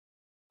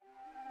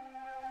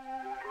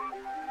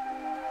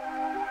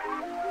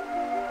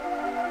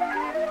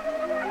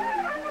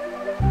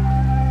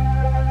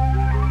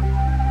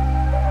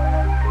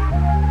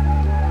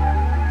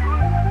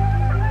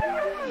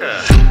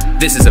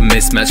This is a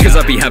mismatch, cause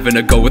I be having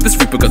a go with this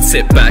Reaper got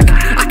sit back.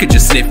 I could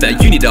just sniff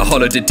that, you need a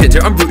hollow detector.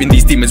 I'm rooting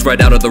these demons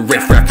right out of the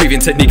riff rap.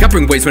 Previous technique, I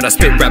bring waves when I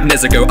spit rap.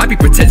 Nezuko, I be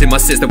protecting my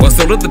sister,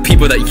 whilst all of the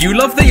people that you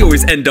love, they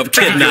always end up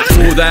kidnapped.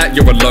 For that,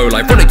 you're a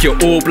lowlife, wanna kill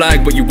all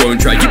black, but you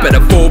won't try. You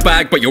better fall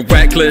back, but you're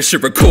reckless,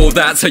 should recall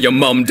that, so your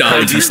mum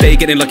died. You stay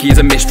getting lucky is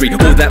a mystery,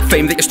 all that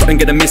fame that you're starting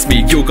gonna miss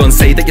me. You're gonna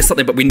say that you're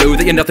something, but we know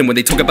that you're nothing when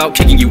they talk about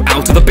kicking you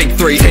out of the big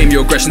three. Tame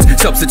your aggressions,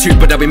 substitute,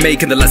 but I'll be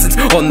making the lessons.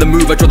 On the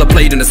move, I draw the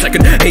blade in a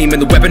second, aim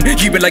in the weapon.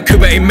 You be like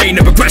Kuba, aim main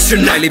of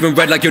aggression. I leave him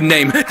red like your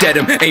name, dead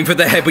him. Aim for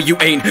the head, but you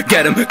ain't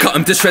get him. Cut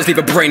him to shreds, leave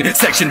a brain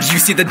section. You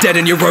see the dead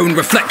in your own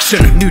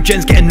reflection. New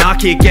gen's getting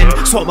narky again.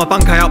 Swap my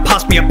bankai out,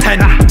 pass me a pen.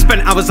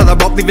 Spent hours on the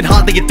rock, leaving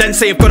hardly a dent.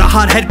 Say I've got a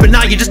hard head, but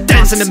now you're just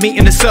dancing. A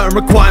meeting a certain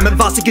requirement,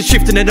 vastly can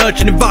shift in an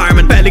urgent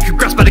environment. Barely could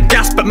grasp by the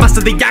gas, but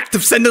master the act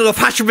of sending off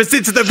Hashiras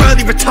into their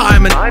early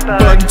retirement.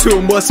 Burden to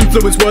and worse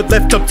influence, word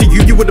left up to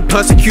you. You wouldn't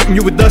persecute and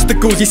you would nurse the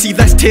ghouls. You see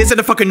less tears in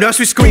a fucking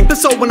nursery scream. The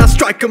soul when I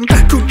strike them,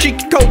 cool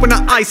cheeky cold when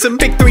I ice them.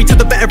 Big three to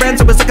the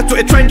veterans, it was like a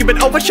Twitter trend. You've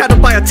been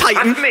overshadowed by a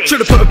titan.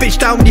 Should've put a bitch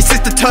down when your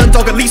sister turned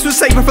dog. At least we'll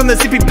save her from the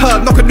zippy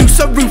perm. Knock a new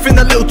sunroof in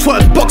that little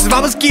twerk box. If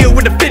I was gear,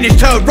 would've finished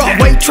her. Wrong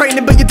weight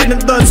training, but you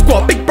didn't learn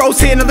squat. Big bro's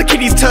here, now the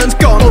kiddies turn's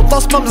gone. All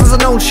lost mums is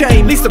an own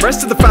shame. At least the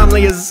rest of the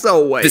family is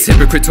away. This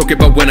hypocrite talking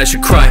about when I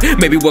should cry.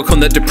 Maybe work on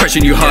that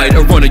depression you hide.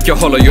 Ironic, you're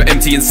hollow, you're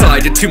empty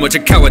inside. You're too much a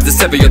coward to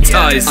sever your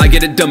ties. I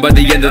get it done by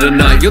the end of the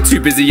night. You're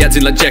too busy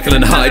acting like Jekyll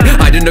and Hyde.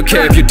 I do not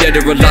care if you're dead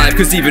or alive,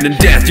 cause even in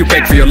death you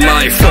beg for your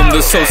life. From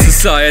the soul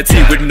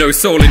society with no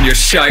soul in your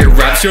shite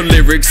raps. Your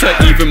lyrics are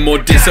even more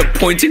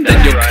disappointing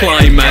than your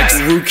climax.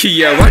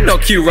 Rukia, I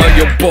knock you out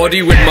your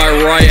body with my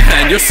right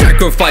hand. Your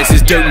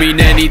sacrifices don't mean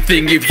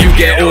anything if you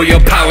get all your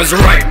powers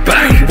right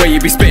back. Where you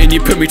be spitting, you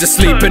put me to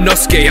sleep.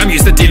 Inosuke, I'm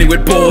used to dealing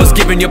with bores.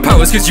 Giving your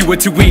powers cause you were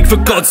too weak. For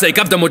God's sake,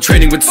 I've done more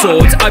training with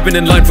swords. I've been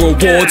in line for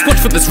awards. Watch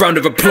for this round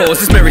of applause.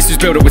 This Mary Sue's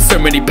builder with so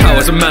many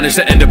powers and managed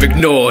to end up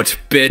ignored,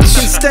 bitch.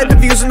 Instead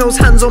of using those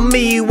hands on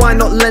me, why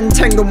not lend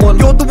Tengen one?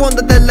 You're the one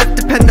that they're left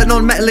dependent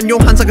on. Metal in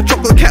your hands like a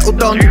chocolate kettle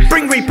done.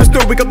 Bring Reapers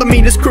through, we got the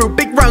meanest crew.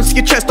 Big rounds to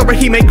your chest or a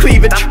he-made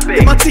cleavage.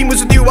 If my team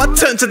was with you, I'd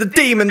turn to the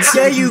demons.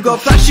 Yeah, you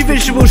got flashy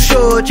visual,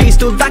 sure, G.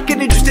 Still like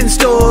an interesting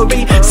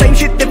story. Same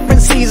shit,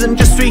 different season,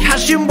 just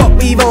rehashing what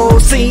we've all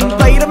seen.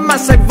 Played a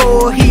mass like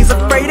four, he's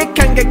afraid it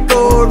can get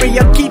gory.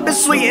 I keep it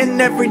sweet in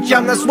every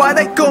jam, that's why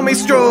they call me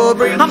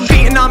Strawberry. I'm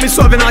beating armies,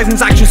 swerving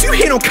Aizen's actions. You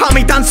hear no calm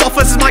dance off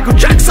versus Michael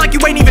Jackson. Like you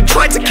ain't even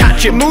tried to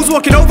catch it. Moves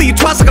walking over you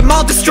twice like a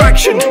mild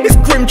distraction. It's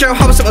grim Joe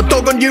House of a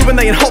dog on you and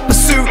they in hot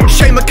pursuit.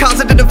 Shame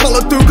Akaza didn't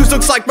follow through, cause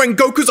looks like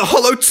Rengoku's a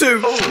hollow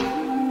too.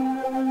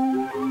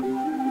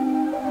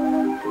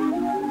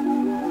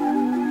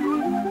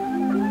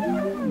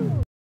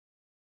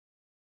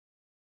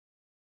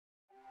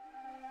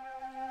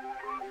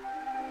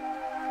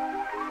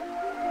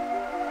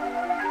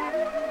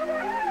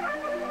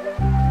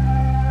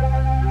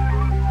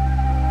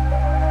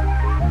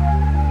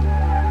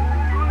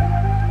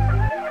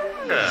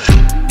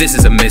 This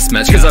is a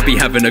mismatch, cause I be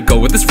having a go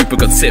with this Reaper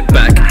got sit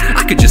back.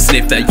 I could just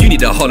sniff that, you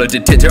need a hollow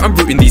detector. I'm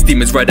rooting these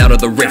demons right out of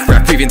the riff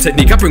rap. Previous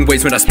technique, I bring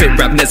waves when I spit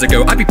rap.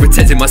 Nezuko, I be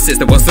protecting my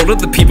sister, whilst all of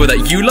the people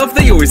that you love,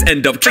 they always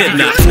end up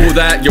kidnapped. For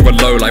that, you're a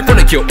lowlife,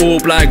 wanna kill all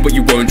black, but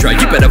you won't try.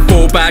 You better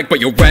fall back, but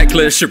you're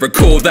reckless, should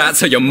recall that,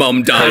 so your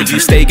mum died.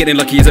 You stay getting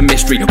lucky is a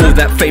mystery, all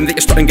that fame that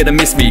you're starting gonna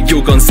miss me.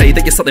 You're gonna say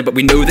that you're something, but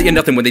we know that you're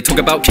nothing when they talk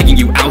about kicking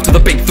you out of the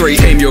big three.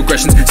 Tame your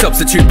aggressions,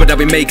 substitute, but I'll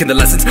be making the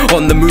lessons.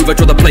 On the move, I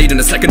draw the blade in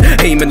a second,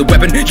 aim in the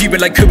weapon. You be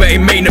like Kuba,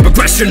 aim main of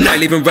aggression. I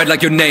leave him red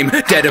like your name,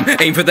 dead him.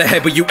 Aim for the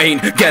head, but you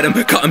ain't get him.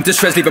 Cut him to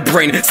shreds, leave a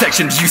brain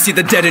section. You see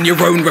the dead in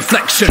your own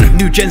reflection.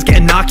 New gen's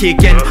getting narky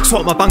again.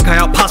 Swap my bankai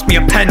out, pass me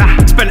a pen.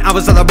 Spent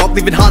hours on the rock,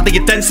 leaving hardly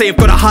a dent. Say I've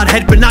got a hard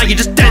head, but now you're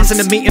just dancing.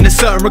 A meeting a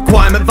certain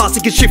requirement,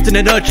 vastly can shift in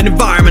an urgent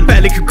environment.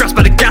 Barely could grasp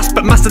by the gas,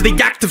 but master the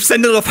act of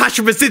sending off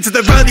Hashiras into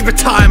their early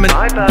retirement.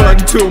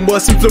 Burden to and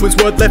worse influence,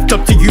 word left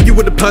up to you. You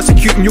wouldn't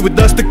persecute and you would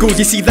nurse the ghouls.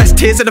 You see less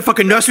tears in a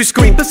fucking nursery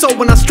scream. The soul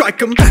when I strike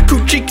them,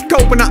 cool cheeky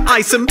cold when I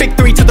ice them. Big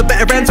three to the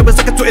veterans, it was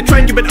like a Twitter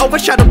trend. You've been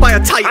overshadowed by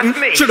a titan.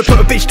 Should've put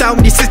a bitch down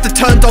when your sister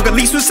turned dog. At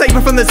least we'll save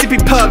her from the zippy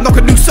perm. Knock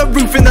a new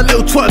sunroof in that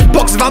little twerk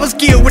box. If I was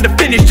gear, would've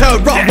finished her.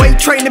 Wrong weight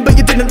training, but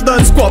you didn't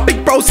learn squat.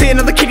 Big bro's here,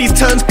 now the kiddies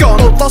turn's gone.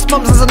 All lost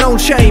mums is an own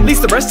shame. At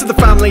least the rest of the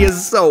family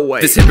is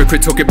away. This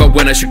hypocrite talking about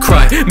when I should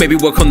cry. Maybe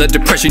work on that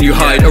depression you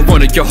hide.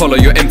 Ironic, you're hollow,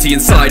 you're empty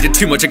inside. You're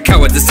too much a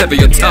coward to sever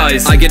your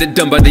ties. I get it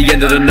done by the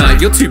end of the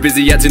night. You're too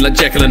busy acting like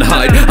Jekyll and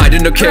Hyde. I do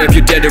not care if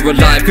you're dead or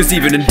alive, cause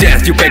even in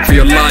death you beg for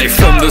your life.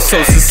 From the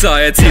soul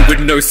society with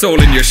no soul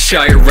in your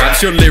shite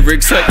raps. Your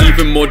lyrics are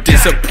even more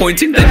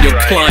disappointing than your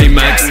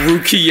climax.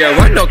 Rukia,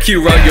 I knock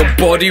you out your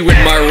body with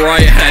my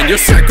right hand. Your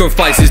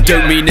sacrifices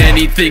don't mean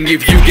anything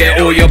if you get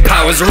all your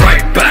powers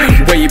right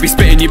back. Where you be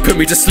spitting, you put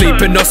me to sleep.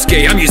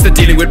 Inosuke, I'm used to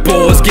dealing with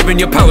bores. Giving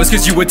your powers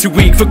cause you were too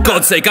weak. For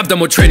God's sake, I've done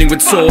more training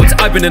with swords.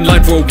 I've been in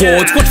line for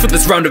awards. Watch for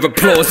this round of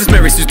applause. This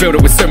Mary Sue's builder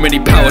with so many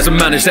powers and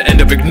managed to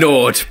end up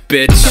ignored,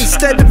 bitch.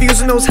 Instead of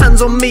using those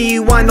hands on me,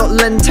 why not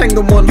lend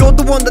Tengen one? You're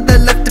the one that they're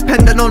left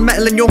dependent on. on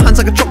metal in your hands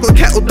like a chocolate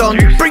kettle done.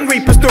 Bring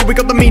reapers through, we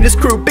got the meanest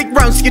crew. Big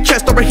rounds to your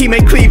chest or a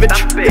he-made cleavage.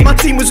 If my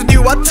team was with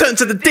you, I'd turn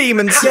to the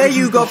demons. Yeah,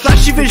 you got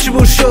flashy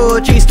visuals,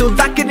 sure, G, still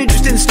like an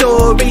interesting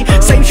story.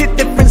 Same shit,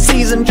 different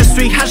season, just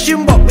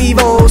rehashing what we've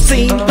all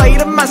seen.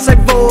 Played a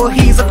massive war,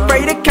 he's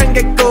afraid it can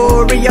get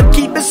gory. I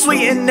keep it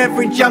sweet in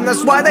every jam,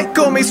 that's why they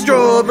call me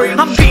Strawberry.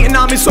 I'm beating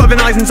armies, swerving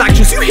Eisen's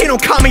actions. You hear no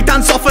calm me,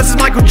 dance off us as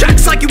Michael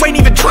Jackson, like you ain't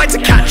even tried to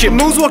catch it.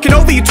 Moves walking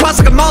over you twice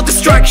like a mild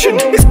distraction.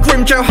 It's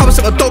grim jail, how I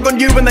set a dog on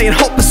you when they in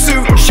hot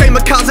pursuit. Shame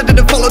my cards I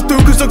didn't follow through,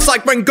 cause looks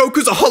like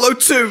Rengoku's a hollow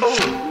too.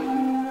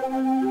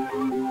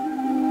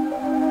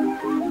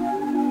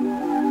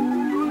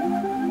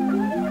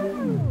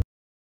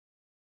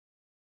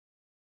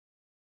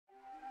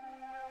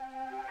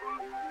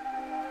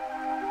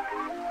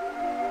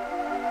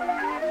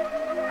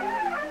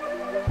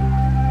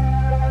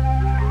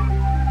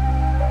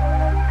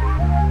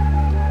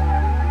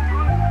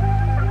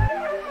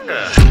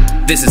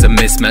 This is a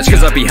mismatch,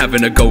 cause I be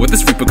having a go with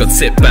this Reaper got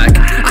sit back.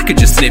 I could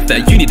just sniff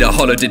that, you need a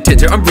hollow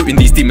detector. I'm rooting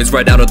these demons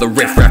right out of the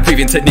riff-raff.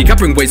 Previous technique, I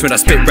bring waves when I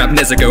spit rap.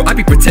 Nezuko, I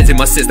be protecting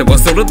my sister,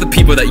 whilst all of the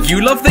people that you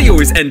love, they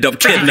always end up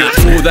kidnapped.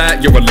 For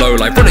that, you're a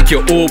lowlife, wanna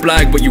kill all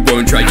black, but you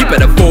won't try. You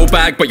better fall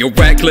back, but you're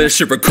reckless,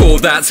 should recall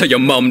that, so your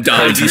mum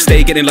died. You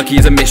stay getting lucky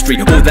is a mystery,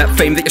 all that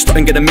fame that you're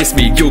starting gonna miss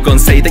me. You're gonna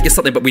say that you're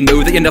something, but we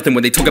know that you're nothing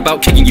when they talk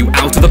about kicking you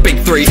out of the big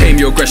three. Tame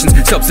your aggressions,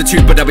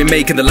 substitute, but I'll be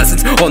making the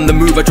lessons. On the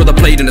move, I draw the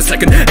blade in a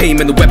second, aim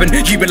in the weapon,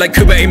 you be like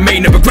Kuba, aim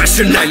main of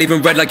aggression. I leave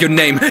him red like your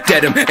name,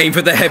 dead him, aim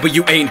for the head but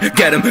you ain't,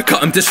 get him,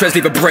 cut him to shreds,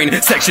 leave a brain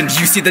section.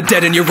 You see the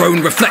dead in your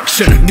own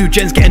reflection. New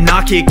gen's getting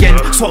narky again,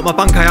 swap my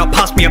bankai out,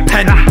 pass me a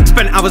pen.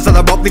 Spent hours on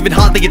the rock, leaving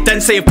hardly a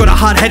dent. Say you've got a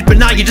hard head, but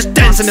now you're just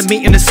dancing and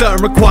meeting a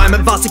certain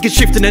requirement. Vastly can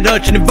shift in an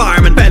urgent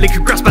environment, barely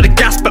could grasp by the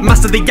gas, but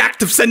master the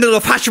act of sending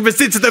off Hashirahs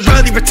into their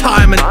early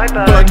retirement.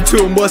 Burden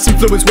to and worse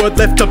influence, word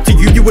left up to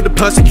you. You wouldn't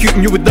persecute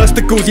and you would nurse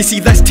the ghouls. You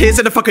see less tears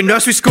in a fucking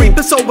nursery scream.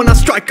 The soul when I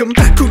strike them,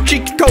 cool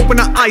cheeky cold when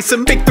I ice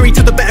them. Big three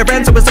to the better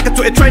end, so it's like a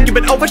Twitter trend. You've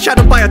been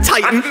overshadowed by a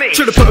titan.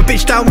 Should've put a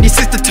bitch down when your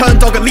sister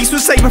turned dog. At least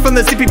we'll save her from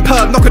the zippy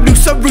perm. Knock a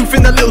loose roof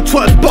in that little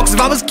twerk box. If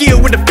I was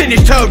Gil, would've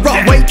finished her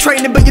off. Weight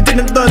training, but you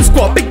didn't learn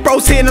squat. Big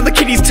bro's here, and the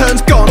kiddies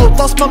turn's gone. Old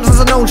lost mums has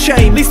a known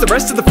shame. At least the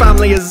rest of the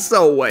family is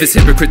away. This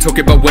hypocrite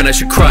talking about when I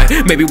should cry.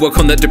 Maybe work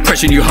on that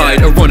depression you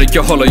hide. Ironic,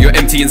 you're hollow, you're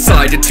empty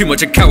inside. You're too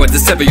much a coward to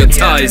sever your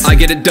ties. I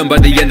get it done by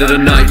the end of the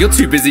night. You're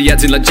too busy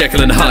acting like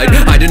Jekyll and Hyde.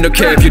 I don't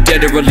care if you're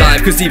dead or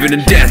alive, cause even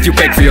in death you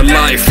beg for your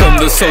life. From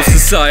the soul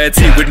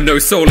society with no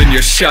soul in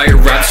your shite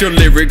raps. Your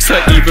lyrics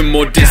are even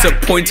more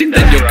disappointing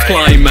than your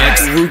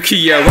climax.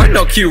 Rukia, I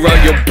knock you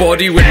out your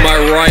body with my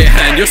right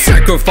hand. Your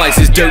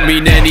sacrifices don't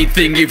mean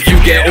anything if you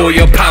get all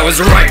your powers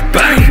right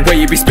back. Where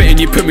you be spitting,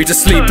 you put me to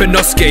sleep in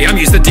Inosuke. I'm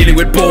used to dealing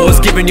with bores,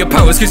 giving your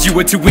powers cause you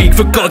were too weak.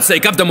 For God's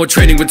sake, I've done more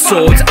training with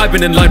swords. I've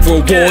been in line for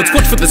awards.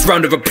 Watch for this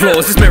round of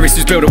applause. This Mary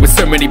Sue's builder with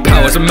so many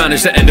powers and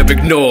managed to end up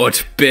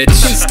ignored, bitch.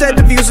 Instead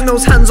of using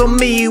those hands on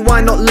me,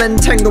 why not lend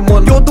Tengen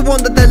one? You're the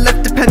one that they're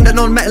left dependent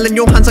on, metal in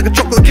your hands like a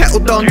chocolate kettle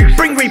done.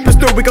 Bring reapers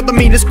through, we got the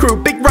meanest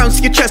crew. Big rounds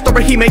to your chest or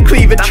a he-made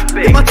cleavage.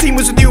 If my team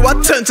was with you,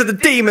 I'd turn to the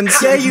demons.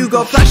 Yeah, you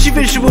got flashy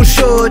visuals,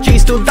 sure, G,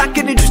 still like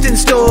an interesting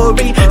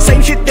story.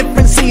 Same shit,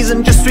 different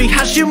season, just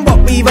rehashing what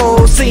we've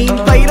all seen.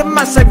 Played a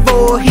massive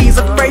war, he's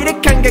afraid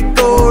it can get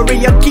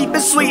gory. I keep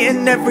it sweet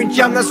in every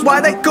jam, that's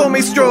why they call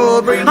me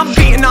Strawberry. I'm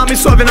beating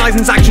armies, swerving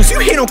Eisen's actions. You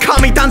hear no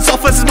calm me, dance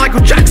off us as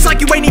Michael Jackson,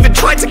 like you ain't even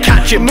tried to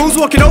catch it. Moves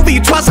walking over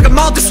you twice like a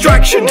mild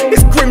distraction.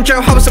 It's grim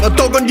jail, how I set a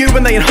dog on you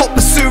when they in hot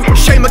pursuit.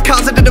 Shame my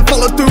cards I didn't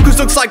follow through, cause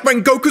looks like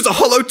Rengoku's a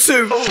hollow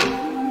too.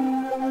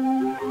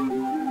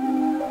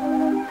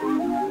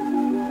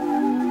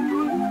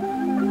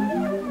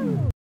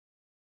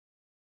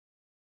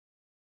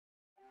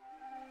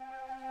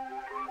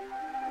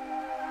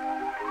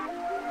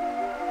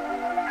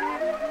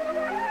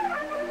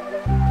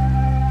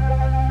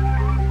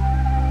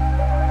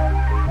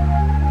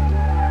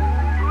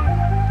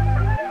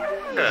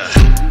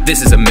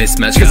 This is a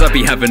mismatch, cause I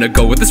be having a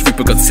go with this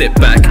Reaper got sit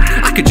back.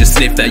 I could just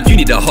sniff that, you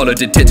need a hollow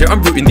detector.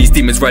 I'm rooting these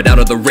demons right out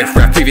of the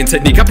riff-raff. Previous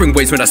technique, I bring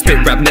waves when I spit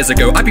rap.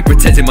 Nezuko, I be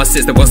protecting my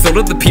sister, whilst all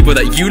of the people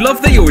that you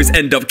love, they always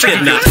end up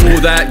kidnapped. For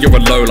that, you're a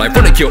lowlife,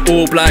 wanna kill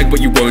all black, but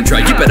you won't try.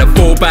 You better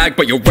fall back,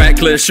 but you're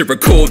reckless, should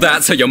recall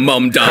that, so your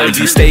mum died.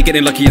 You stay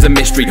getting lucky is a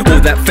mystery, all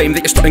that fame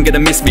that you're starting gonna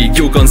miss me.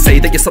 You're gonna say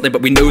that you're something,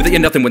 but we know that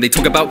you're nothing when they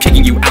talk about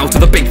kicking you out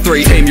of the big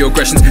three. Tame your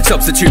aggressions,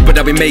 substitute, but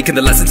I'll be making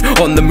the lessons.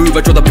 On the move,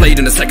 I draw the blade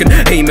in a second,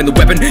 aim in the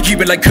weapon, you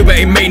be like Kuba,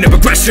 aim main of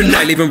aggression.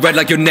 I leave him red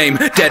like your name,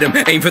 dead him,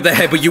 aim for the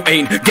head but you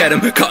ain't, get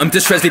him, cut him to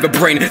shreds, leave a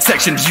brain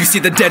section. You see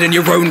the dead in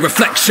your own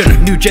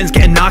reflection. New gen's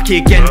getting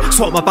narky again,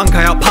 swap my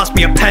bankai out, pass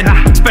me a pen.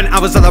 Spent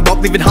hours on the rock,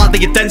 leaving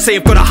hardly a dent. Say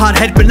you've got a hard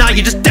head, but now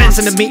you're just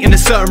dancing and meeting a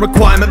certain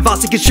requirement.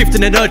 Vastly can shift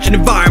in an urgent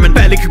environment,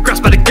 barely could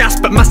grasp by the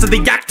gas, but master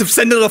the act of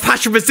sending off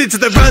Hashirahs into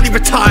their early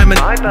retirement.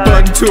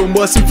 Burden to and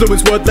worse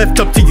influence, word left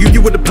up to you.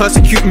 You wouldn't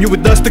persecute and you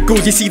would nurse the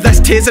ghouls. You see less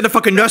tears in a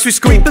fucking nursery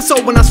scream. The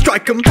soul when I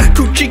strike them,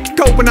 cool cheeky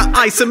cold when I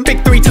ice Isom.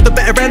 Big three to the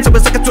better ends, I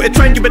was like a Twitter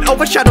trend. You've been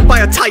overshadowed by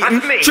a titan.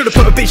 Should've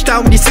put a bitch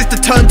down when your sister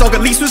turned dog.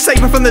 At least we'll save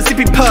her from the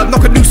zippy perm.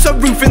 Knock a new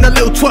sunroof in that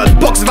little twerk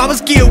box. If I was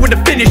Gil,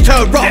 would've finished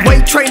her off.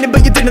 Weight training,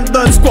 but you didn't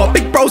learn squat.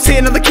 Big bro's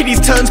here, now the kiddies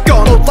turn's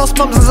gone. Old lost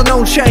mums has an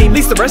old shame. At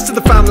least the rest of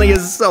the family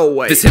is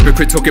always. This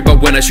hypocrite talking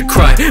about when I should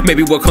cry.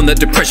 Maybe work on that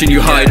depression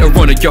you hide.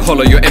 Ironic, you're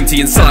hollow, you're empty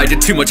inside. You're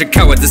too much a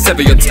coward to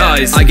sever your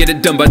ties. I get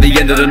it done by the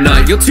end of the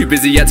night. You're too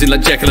busy acting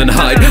like Jekyll and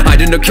Hyde. I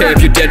do not care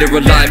if you're dead or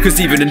alive, cause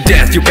even in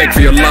death you beg for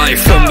your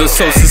life. From the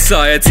soul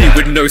society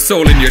with no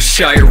soul in your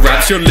shite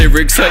raps. Your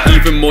lyrics are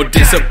even more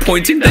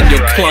disappointing than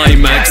your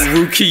climax.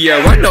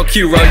 Rukia, I knock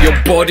you out your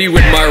body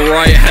with my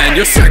right hand.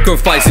 Your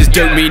sacrifices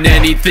don't mean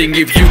anything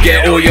if you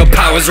get all your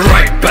powers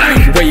right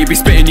back. Where you be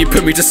spitting, you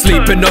put me to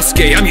sleep in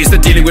Inosuke. I'm used to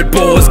dealing with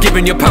bores,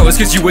 giving your powers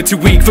cause you were too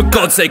weak. For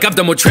God's sake, I've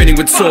done more training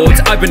with swords.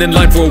 I've been in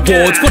line for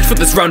awards. Watch for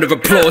this round of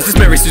applause. This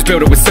Mary Sue's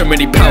builder with so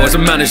many powers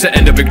and managed to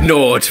end up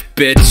ignored,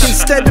 bitch.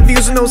 Instead of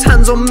using those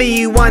hands on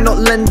me, why not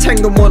lend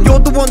Tengen one? You're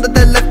the one that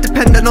they're left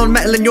dependent on.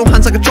 Metal in your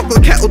hands like a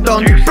chocolate kettle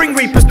done. Bring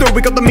Reapers through,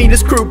 we got the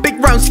meanest crew.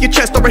 Big rounds to your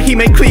chest or a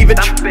He-Man cleavage.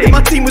 If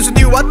my team was with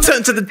you, I'd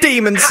turn to the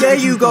demons. Yeah,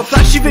 you got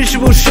flashy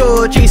visual,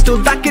 sure, G. Still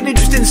that an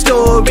interesting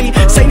story.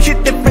 Same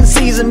shit, different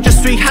season,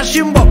 just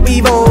rehashing what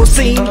we've all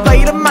seen.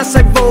 Played a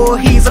massive war,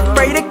 he's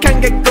afraid it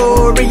can get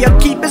gory. I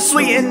keep it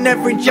sweet in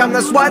every jam,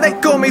 that's why they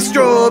call me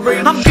Strawberry.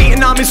 I'm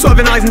beating armies,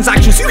 swerving Eisen's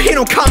actions. You hear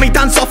no calm me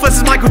dance off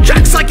versus Michael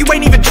Jackson. Like you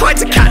ain't even tried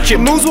to catch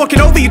him. Moves walking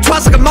over you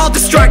twice like a mild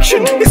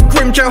distraction. It's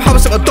Grim Joe, how I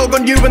set a dog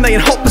on you when they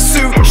in hot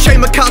pursuit.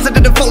 Shame Mikaze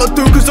didn't follow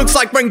through, cause looks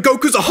like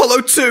Rengoku's a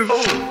hollow too.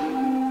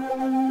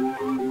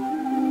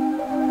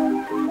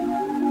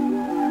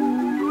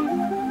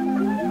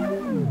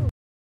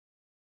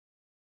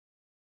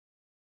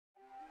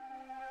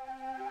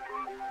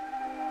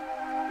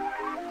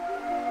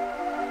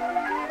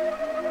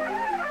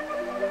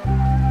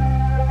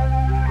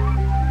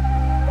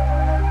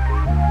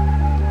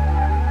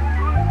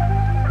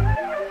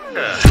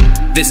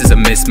 This is a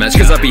mismatch,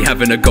 cause I be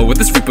having a go with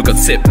this Reaper got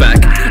sit back.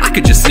 I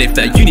could just sniff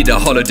that, you need a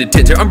hollow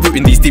detector. I'm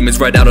rooting these demons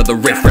right out of the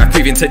riff-raff.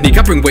 Breathing technique,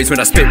 I bring waves when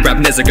I spit rap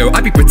Nezuko.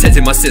 I be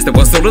protecting my sister,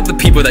 whilst all of the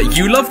people that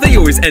you love, they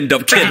always end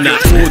up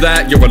kidnapped. All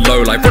that, you're a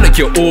lowlife, wanna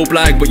kill all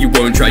black, but you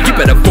won't try. You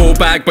better fall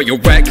back, but you're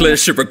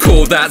reckless, should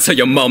recall that, so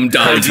your mum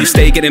died. You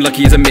stay getting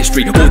lucky is a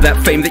mystery, all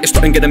that fame that you're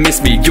starting gonna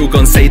miss me. You're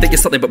gonna say that you're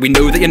something, but we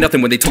know that you're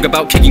nothing when they talk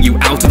about kicking you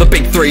out of the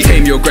big three.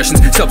 Tame your aggressions,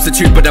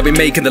 substitute, but I'll be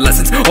making the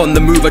lessons. On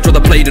the move, I draw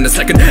the blade in a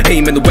second,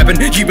 aim in the weapon.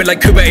 You be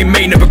like Kuba, aim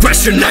main of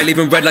aggression. I leave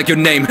him red like your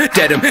name,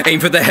 dead him. Aim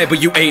for the head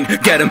but you ain't,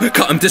 get him.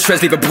 Cut him to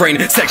shreds, leave a brain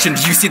section.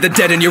 You see the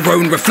dead in your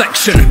own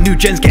reflection. New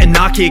gen's getting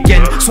narky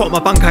again. Swap my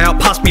bankai out,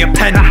 pass me a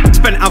pen.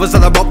 Spent hours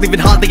on the rock, leaving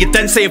hardly a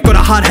dent. Say you've got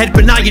a hard head,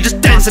 but now you're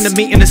just dancing and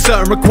meeting a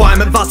certain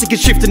requirement. Vastly can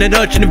shift in an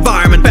urgent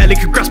environment. Barely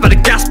could grasp by the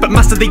gas, but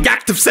master the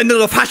act of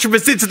sending off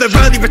Hashiras into their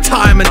early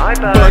retirement.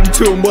 Burden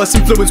to and worse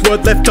influence,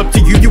 word left up to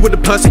you. You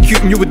wouldn't persecute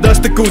them, you would nurse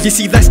the ghouls. You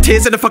see less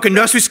tears in a fucking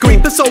nursery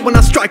scream. The soul when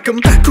I strike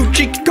them, cool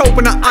cheeky cold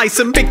when I ice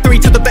them. Big three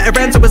to the better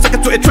ends, I was like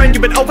a Twitter trend.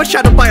 You've been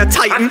overshadowed by a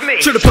titan.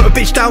 Should've put a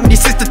bitch down when your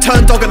sister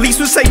turned dog. At least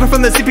we'll save her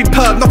from the zippy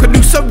perm. Knock a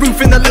new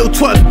sunroof in that little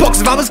twerk box.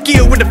 If I was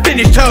Gil, would've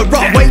finished her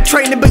off. Weight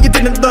training, but you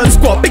didn't learn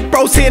squat. Big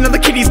bro's here, now the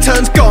kiddies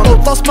turn's gone.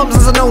 Old lost mums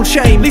has an old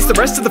shame. At least the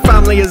rest of the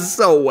family is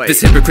always.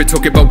 This hypocrite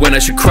talking about when I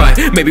should cry.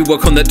 Maybe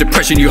work on that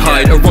depression you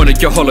hide.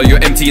 Ironic, you're hollow,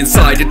 you're empty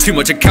inside. You're too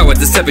much a coward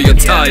to sever your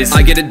ties.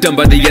 I get it done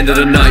by the end of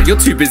the night. You're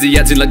too busy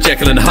acting like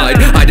Jekyll and Hyde.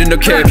 I do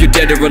not care if you're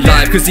dead or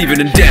alive, cause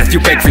even in death you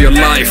beg for your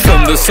life.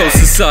 From the soul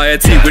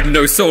society with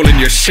no soul in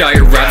your shite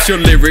raps. Your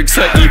lyrics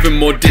are even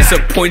more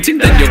disappointing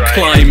than your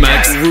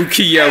climax.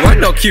 Rukia, I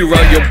knock you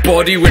out your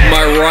body with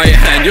my right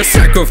hand. Your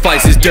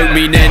sacrifices don't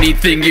mean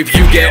anything if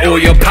you get all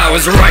your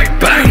powers right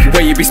back.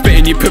 Where you be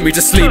spitting, you put me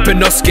to sleep in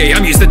Inosuke.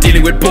 I'm used to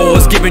dealing with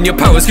bores, giving your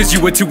powers cause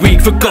you were too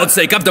weak. For God's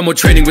sake, I've done more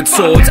training with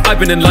swords. I've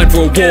been in line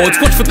for awards.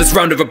 Watch for this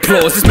round of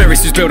applause. This Mary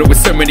Sue's builder with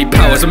so many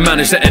powers and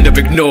managed to end up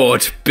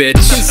ignored, bitch.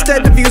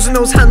 Instead of using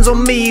those hands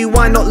on me,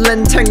 why not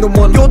lend Tengen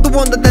one? You're the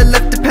one that they're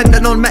left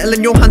dependent on. Metal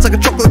in your hands like a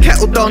chocolate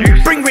kettle done.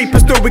 Bring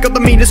Reapers through, we got the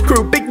meanest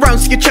crew. Big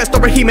rounds to your chest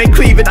or a He-Man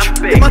cleavage.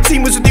 If my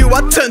team was with you,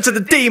 I'd turn to the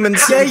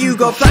demons. Yeah, you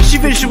got flashy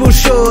visual,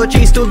 sure,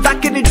 G. Still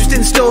that an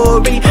interesting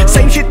story.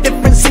 Same shit,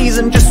 different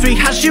season, just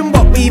rehashing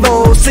what we've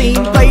all seen.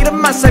 Played a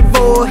massive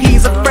war,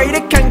 he's afraid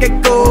it can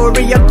get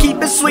gory. I keep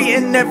it sweet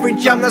in every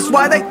jam, that's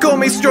why they call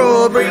me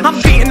Strawberry.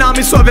 I'm beating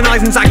armies, swerving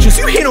Eisen's actions.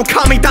 You hear no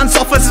calm me dance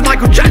off versus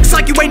Michael Jackson.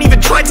 Like you ain't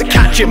even tried to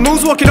catch him.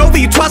 Moves walking over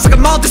you twice like a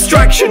mild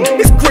distraction.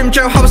 It's Grim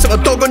Joe, how I set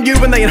a dog on you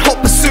when they in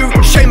hot pursuit.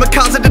 Shame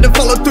Mikaze didn't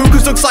follow through,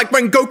 cause looks like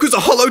Rengoku's a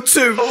hollow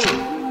too.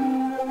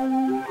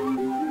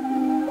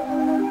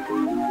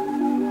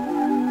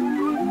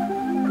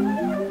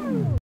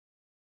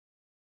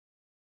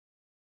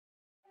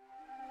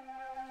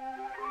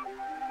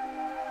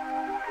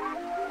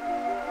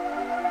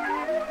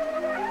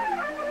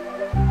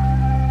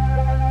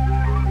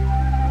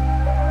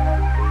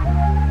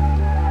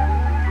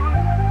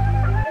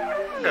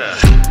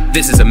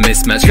 This is a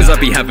mismatch, cause I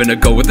be having a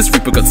go with this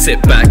reaper got sit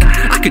back.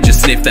 I could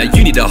just sniff that,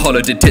 you need a hollow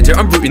detector.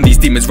 I'm rooting these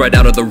demons right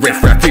out of the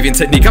riff-raff. Breathing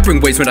technique, I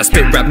bring waves when I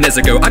spit rap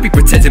Nezuko. I be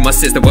protecting my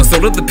sister, whilst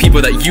all of the people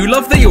that you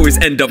love, they always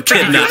end up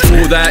kidnapped.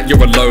 All that,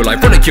 you're a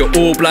lowlife, wanna kill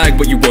all black,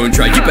 but you won't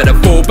try. You better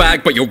fall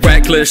back, but you're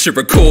reckless, should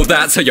recall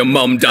that, so your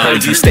mum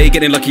died. You stay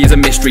getting lucky is a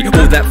mystery,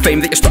 all that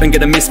fame that you're starting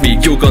gonna miss me.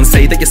 You're gonna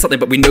say that you're something,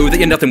 but we know that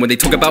you're nothing when they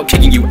talk about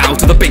kicking you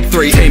out of the big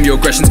three. Tame your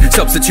aggressions,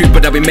 substitute,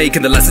 but I'll be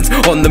making the lessons.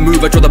 On the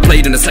move, I draw the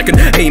blade in a second,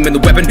 aim in the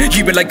weapon.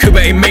 You be like Kuba,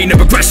 aim main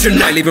of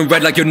aggression. I leave him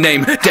red like your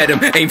name, dead him.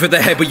 Aim for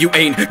the head, but you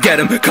ain't get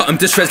him. Cut him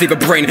to shreds, leave a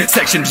brain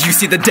section. You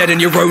see the dead in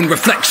your own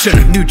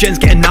reflection. New gen's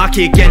getting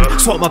narky again.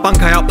 Swap my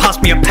bunkai out,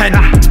 pass me a pen.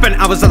 Spent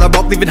hours on the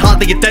rock, leaving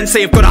hardly a dent.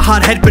 Say I've got a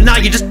hard head, but now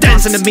you're just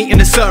dancing and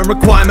meeting a certain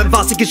requirement.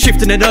 Vastly can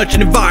shift in an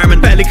urgent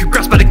environment. Barely could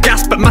grasp by the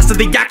gas, but master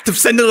the act of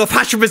sending off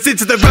Hashiras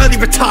into their early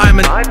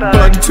retirement.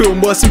 Burden to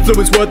and worse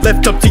influence, word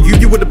left up to you.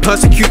 You wouldn't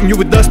persecute and you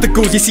would nurse the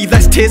ghouls. You see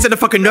less tears in a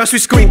fucking nursery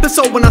scream. The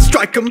soul when I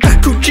strike them,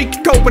 cool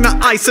cheeky cold when I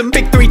ice them.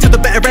 Big three to the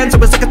better ends, it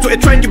was like a Twitter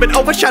trend. You've been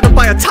overshadowed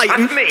by a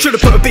titan.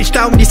 Should've put a bitch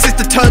down when your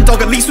sister turned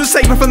dog. At least we're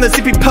safer from the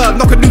zippy perm.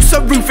 Knock a noose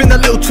roof in the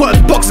little twerk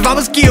box. If I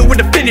was Gil,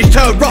 would've finished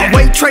her wrong.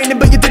 Weight training,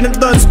 but you didn't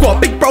learn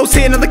squat. Big bros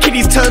here, now the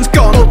kiddies turns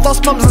gone. All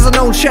lost mums is an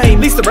old shame.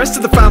 At least the rest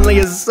of the family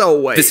is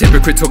always. This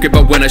hypocrite talking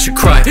about when I should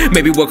cry.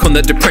 Maybe work on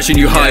that depression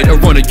you hide.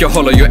 Ironic, you're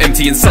hollow, you're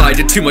empty inside.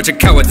 You're too much a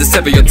coward to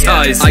sever your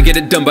ties. I get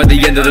it done by the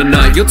end of the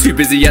night. You're too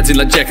busy acting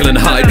like Jekyll and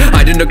Hyde.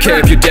 I do not care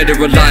if you're dead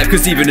or alive,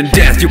 cause even in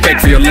death you beg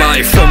for your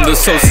life. From the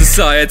soul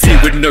society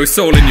with no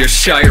soul in your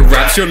shite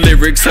raps. Your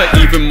lyrics are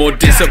even more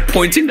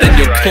disappointing than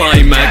your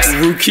climax.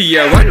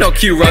 Rukia, I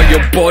knock you out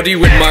your body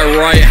with my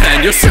right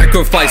hand. Your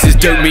sacrifices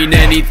don't mean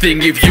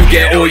anything if you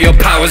get all your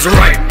powers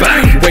right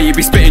back. Where you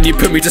be spitting, you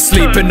put me to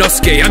sleep.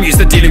 Inosuke, I'm used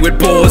to dealing with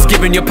bores.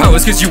 Giving your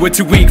powers cause you were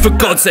too weak. For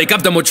God's sake,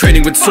 I've done more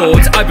training with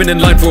swords. I've been in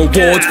line for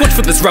awards. Watch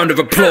for this round of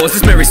applause.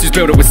 This Mary Sue's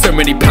builder with so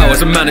many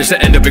powers and managed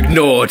to end up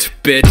ignored,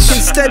 bitch.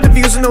 Instead of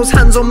using those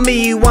hands on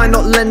me, why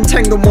not lend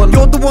Tengen one?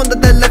 You're the one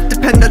that they're left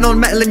dependent on.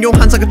 Metal in your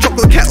hands like a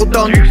chocolate kettle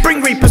done.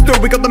 Bring reapers through,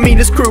 we got the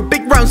meanest crew.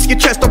 Big rounds to your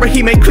chest or a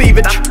he-made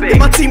cleavage. If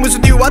my team was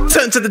with you, I'd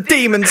turn to the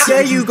demons.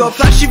 Yeah, you got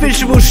flashy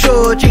visual,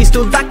 sure. G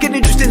still like an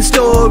interesting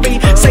story.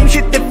 Same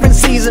shit, different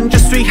season,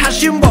 just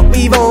rehashing what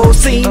we've all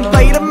seen.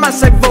 Played a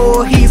massive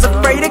war, he's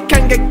afraid it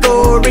can get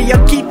gory.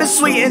 I keep it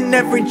sweet in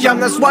every jam,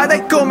 that's why they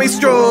call me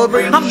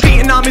Strawberry. I'm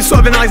beating armies,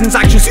 swerving Aizen's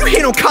actions. You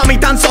hear no Kami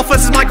dance off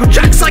versus Michael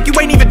Jackson, like you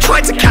ain't even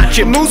tried to catch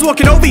it. Moves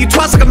walking over you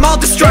twice like a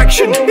mild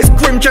distraction. It's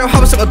grim Joe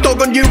how I set a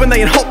dog on you and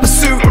they in hot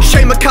pursuit.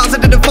 Shame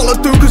Mikaze didn't follow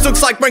through, cause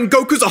looks like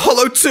Rengoku's a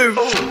hollow too.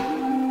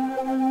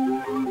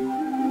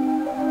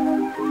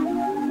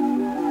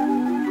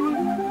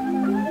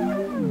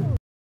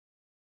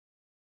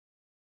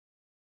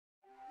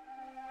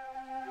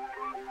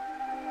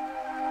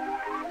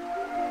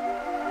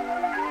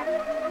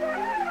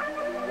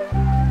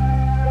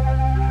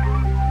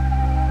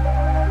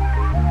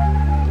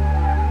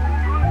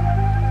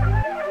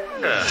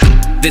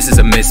 This is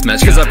a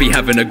mismatch, cause I be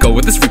having a go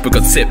with this reaper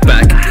got sit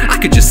back. I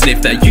could just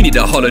sniff that, you need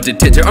a hollow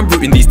detector. I'm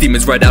rooting these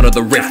demons right out of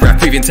the riff-raff.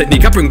 Breathing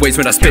technique, I bring waves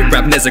when I spit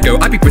rap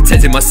Nezuko. I be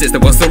protecting my sister,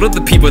 whilst all of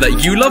the people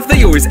that you love,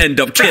 they always end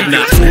up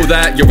kidnapped. All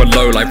that, you're a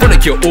lowlife, wanna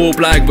kill all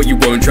black, but you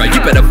won't try. You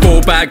better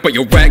fall back, but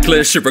you're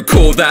reckless, should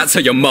recall that, so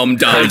your mum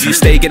died. You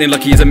stay getting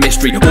lucky is a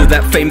mystery, all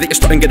that fame that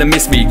you're starting gonna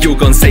miss me. You're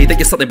gonna say that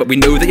you're something, but we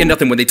know that you're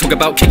nothing when they talk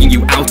about kicking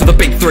you out of the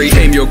big three.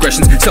 Tame your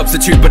aggressions,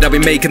 substitute, but I'll be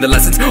making the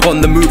lessons.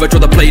 On the move, I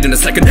draw the blade in a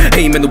second,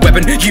 aim in the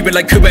weapon. You be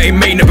like Kuba, aim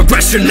main of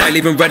aggression. I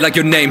leave him red like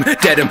your name,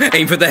 dead him.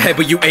 Aim for the head,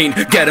 but you ain't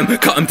get him.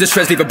 Cut him to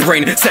shreds, leave a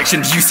brain section.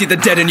 You see the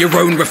dead in your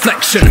own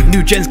reflection.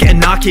 New gen's getting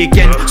narky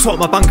again. Swap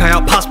my bunkai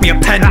out, pass me a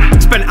pen.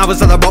 Spent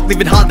hours on the rock,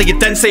 leaving hardly a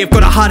dent. Say I've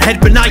got a hard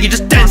head, but now you're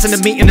just dancing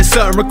and meeting a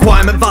certain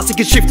requirement. Vastly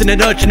can shift in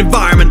an urgent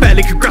environment.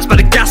 Barely could grasp by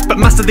the gas, but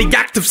master the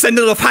act of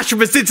sending off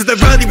Hashiras into their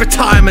early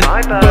retirement.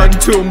 Burden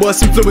to and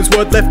worse influence,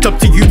 word left up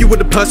to you. You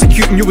wouldn't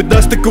persecute and you would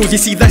nurse the ghouls. You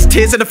see less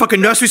tears in a fucking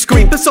nursery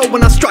scream. The soul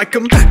when I strike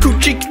them, cool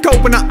cheeky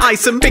cold when I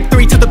ice them. Big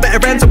three to the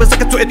better ends, it was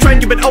like a Twitter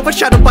trend. You've been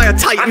overshadowed by a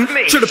titan.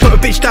 Should've put a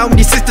bitch down when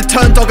your sister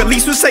turned dog. At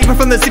least we're safer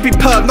from the zippy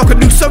perm. Knock a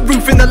noose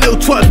roof in the little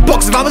twerk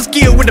box. If I was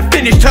Gil, would've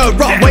finished her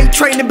wrong. Weight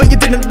training, but you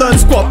didn't learn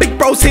squat. Big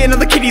bros here, now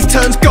the kiddies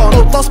turns gone.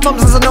 All lost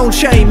mums is an old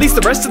shame. At least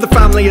the rest of the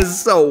family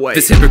is always.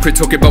 This hypocrite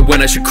talking about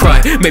when I should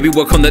cry. Maybe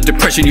work on that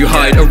depression you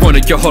hide.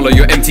 Ironic, you're hollow,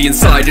 you're empty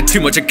inside. You're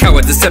too much a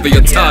coward to sever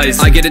your ties.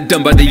 I get it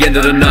done by the end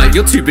of the night.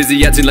 You're too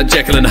busy acting like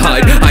Jekyll and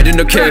Hyde. I do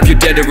not care if you're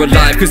dead or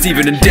alive, cause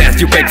even in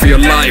death you beg for your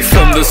life.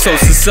 From the soul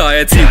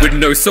society with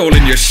no soul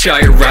in your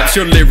shite raps.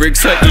 Your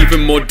lyrics are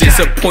even more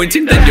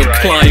disappointing than your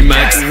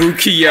climax.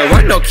 Rukia,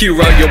 I knock you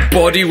out your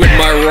body with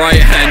my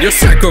right hand. Your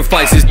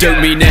sacrifices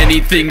don't mean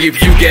anything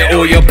if you get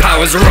all your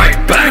powers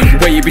right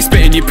back. Where you be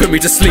spitting, you put me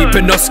to sleep.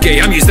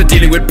 Inosuke, I'm used to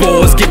dealing with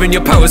bores. Giving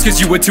your powers cause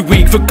you were too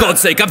weak. For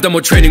God's sake, I've done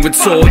more training with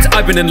swords.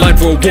 I've been in line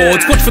for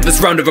awards. Watch for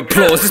this round of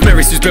applause. This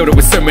Mary Sue's builder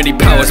with so many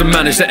powers and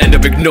managed to end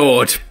up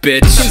ignored,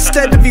 bitch.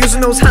 Instead of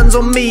using those hands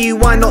on me,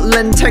 why not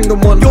lend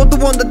Tengen one? You're the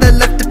one that they're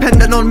left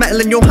dependent on. on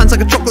metal in your hands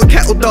like a chocolate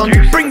kettle done.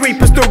 Bring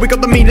reapers through, we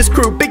got the meanest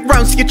crew. Big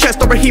rounds to your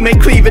chest or a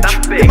he-made cleavage.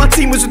 If my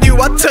team was with you,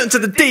 I'd turn to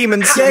the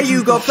demons. Yeah,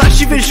 you got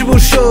flashy visual,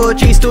 sure,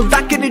 G, still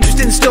like an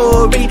interesting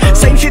story.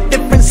 Same shit,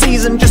 different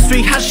season, just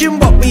rehashing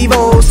what we've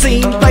all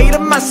seen. Played a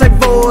mass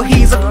like 4,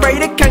 he's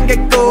afraid it can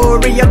get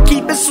gory. I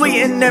keep it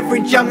sweet in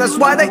every jam, that's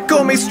why they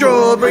call me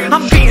Strawberry.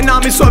 I'm beating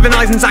armies, swerving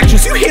Eisen's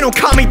actions. You hear no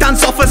call me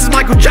dance off versus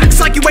Michael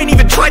Jackson, like you ain't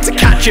even tried to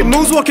catch it.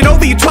 Moves walking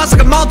over you twice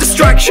like a mild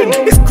distraction.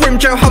 It's grim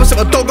Joe how I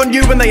set a dog on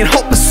you and they in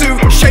hot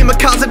pursuit. Shame my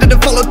cards I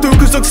didn't follow through,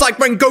 cause looks like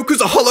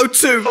Rengoku's a hollow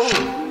too.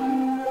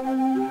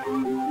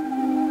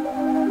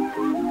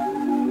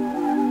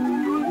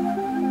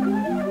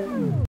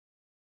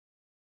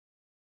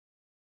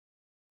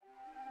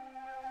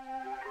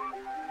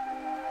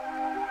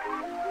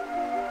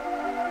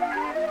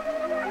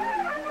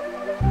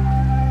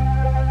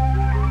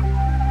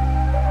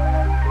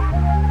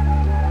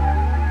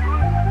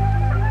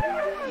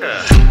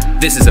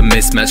 This is a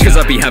mismatch, cause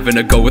I be having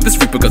a go with this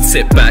reaper got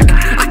sit back.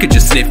 I could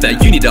just sniff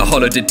that, you need a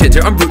hollow detector.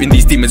 I'm rooting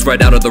these demons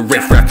right out of the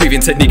riff-raff. Breathing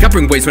technique, I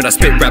bring waves when I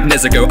spit rap.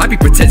 Nezuko, I be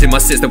protecting my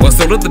sister,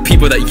 whilst all of the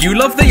people that you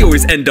love, they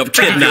always end up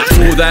kidnapped.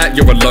 For that,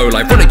 you're a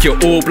lowlife, wanna kill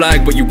all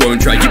black, but you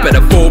won't try. You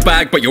better fall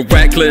back, but you're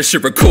reckless,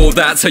 should recall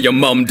that till your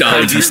mum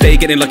died. You stay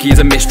getting lucky is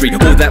a mystery,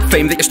 all that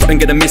fame that you're starting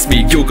gonna miss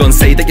me. You're gonna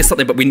say that you're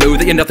something, but we know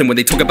that you're nothing when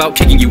they talk about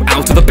kicking you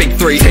out of the big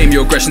three. Tame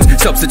your aggressions,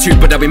 substitute,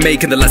 but I'll be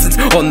making the lessons.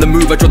 On the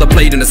move, I draw the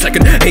blade in a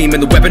second, aim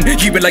in the weapon.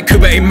 You be like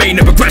Kuba, main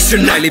of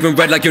aggression. I leave him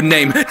red like your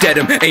name. Dead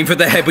him, aim for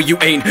the head but you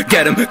ain't.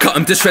 Get him, cut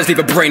him to shreds, leave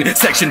a brain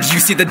section. You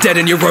see the dead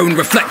in your own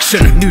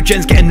reflection. New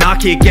gen's getting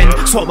narky again.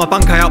 Swap my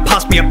bankai out,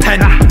 pass me a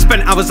pen.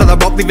 Spent hours on the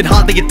rock, leaving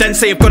hardly a dent.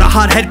 Say I've got a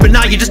hard head, but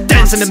now you're just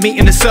dancing. And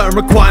meeting a certain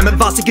requirement.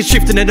 Vastly can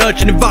shift in an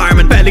urgent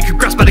environment. Barely could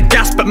grasp by the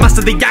gas, but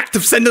master the act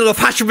of sending off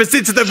Hashiras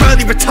into their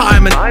early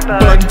retirement.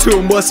 Burden to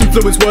and worse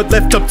influence, word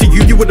left up to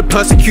you. You wouldn't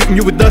persecute and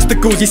you would nurse the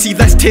ghouls. You see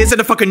less tears than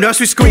a fucking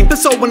nursery scream.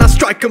 That's all when I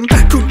strike them.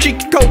 Cool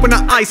cheeky cold when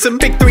I ice them.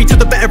 Big 3 to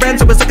the better end,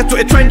 so it's like a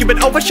Twitter trend. You've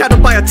been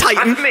overshadowed by a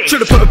titan.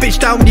 Should've put a bitch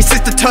down when your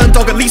sister turned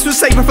dog. At least we'll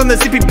save her from the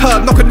zippy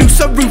perm. Knock a new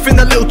sunroof in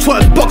that little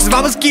twerk box. If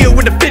I was Gil,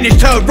 would've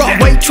finished her. Rock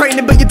weight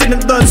training, but you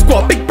didn't learn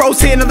squat. Big bros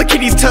here, now the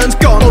kiddies turns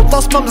gone. Old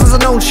lost mums is a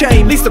known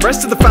shame. At least the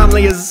rest of the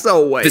family is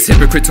always. This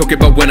hypocrite talking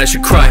about when I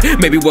should cry.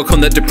 Maybe work on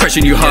that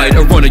depression you hide.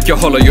 Ironic, you're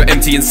hollow, you're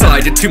empty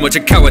inside. You're too much a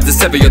coward to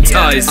sever your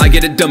ties. I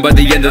get it done by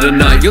the end of the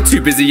night. You're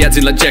too busy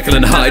acting like Jekyll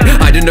and Hyde.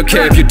 I do not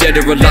care if you're dead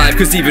or alive,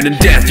 cause even in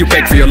death you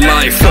beg for your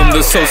life. From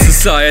the soul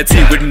society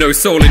with no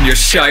soul in your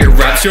shite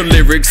raps. Your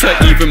lyrics are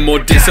even more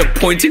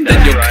disappointing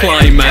than your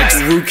climax.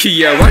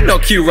 Rukia, I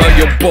knock you out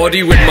your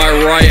body with my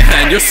right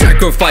hand. Your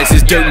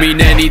sacrifices don't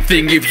mean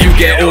anything if you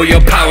get all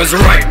your powers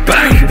right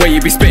back. Where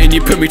you be spitting,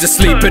 you put me to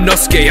sleep,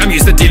 Inosuke. I'm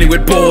used to dealing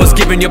with bores,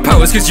 giving your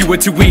powers cause you were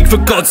too weak. For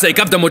God's sake,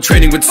 I've done more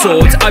training with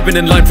swords. I've been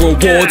in line for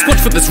awards. Watch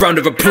for this round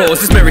of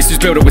applause. This Mary Sue's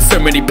builder with so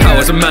many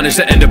powers and managed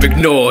to end up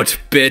ignored,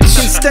 bitch.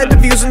 Instead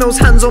of using those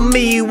hands on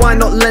me, why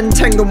not lend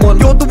Tengen one?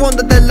 You're the one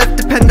that they're left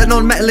dependent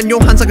on, metal in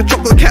your hands like a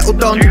chocolate kettle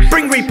done.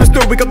 Bring reapers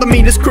through, we got the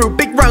meanest crew.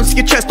 Big rounds to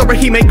your chest or a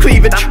he-made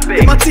cleavage.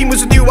 If my team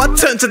was with you, I'd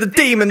turn to the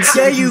demons.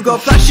 Yeah, you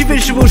got flashy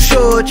visual,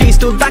 sure, G,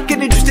 still like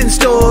an interesting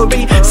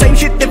story. Same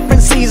shit,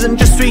 different season,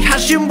 just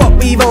rehashing what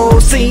we've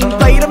all seen.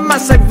 Played a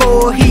mass like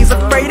 4, he's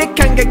afraid it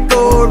can get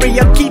gory.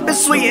 I keep it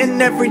sweet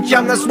in every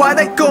jam, that's why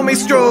they call me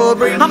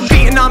Strawberry. I'm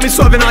beating armies,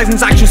 swerving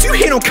Eisen's actions. You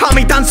hear no call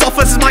me dance off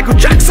versus Michael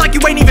Jackson, like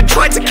you ain't even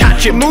tried to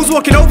catch it. Moves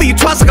walking over you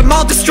twice like a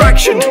mild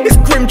distraction. It's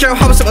grim Joe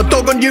how I set a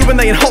dog on you and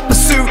they in hot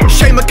pursuit.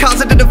 Shame my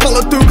cards I didn't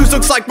follow through, cause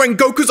looks like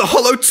Rengoku's a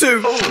hollow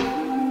too.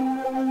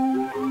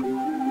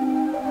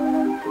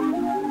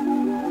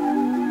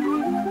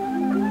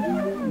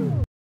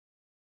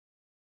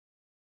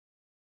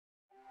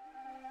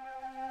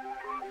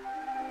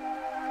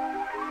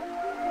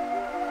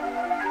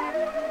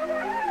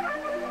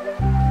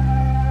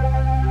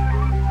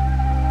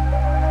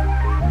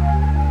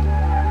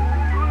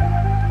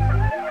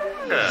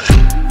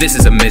 This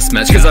is a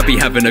mismatch, cause I be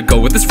having a go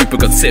with this reaper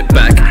got sit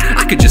back.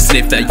 I could just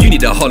sniff that, you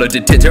need a hollow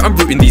detector. I'm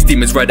rooting these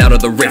demons right out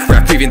of the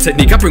riff-raff. Breathing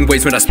technique, I bring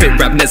waves when I spit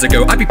rap.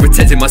 Nezuko, I be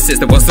protecting my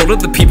sister, whilst all of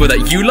the people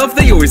that you love,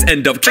 they always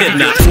end up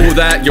kidnapped. For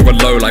that, you're a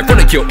lowlife,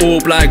 wanna kill all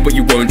black, but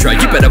you won't try.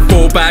 You better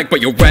fall back, but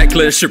you're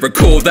reckless, should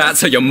recall that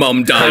till your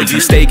mum died.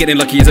 You stay getting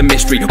lucky is a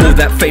mystery, all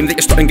that fame that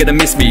you're starting gonna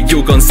miss me.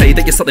 You're gonna say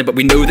that you're something, but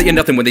we know that you're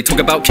nothing when they talk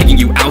about kicking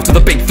you out of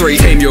the big three.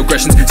 Tame your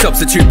aggressions,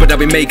 substitute, but I'll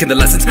be making the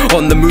lessons.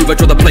 On the move, I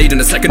draw the blade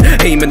in a second,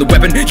 aim in the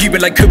weapon. You be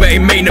like Kuba,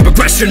 main of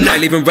aggression. I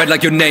leave him red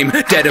like your name.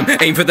 Dead him,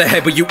 aim for the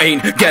head but you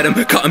ain't. Get him,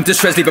 cut him to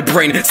shreds, leave a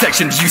brain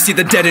section. You see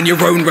the dead in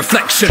your own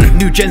reflection.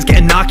 New gen's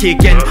getting narky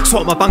again.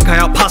 Swap my bankai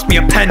out, pass me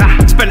a pen.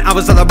 Spent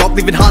hours on the rock,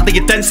 leaving hardly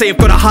a dent. Say I've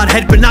got a hard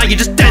head, but now you're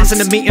just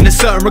dancing. And meeting a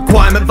certain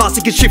requirement.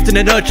 Vastly can shift in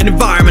an urgent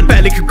environment.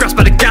 Barely could grasp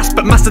by the gas,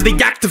 but master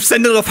the act of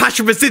sending off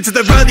Hashiras into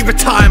their early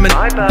retirement.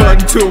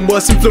 Burden to and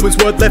worse influence,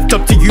 word left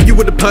up to you. You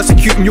wouldn't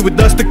persecute and you would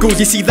nurse the ghouls.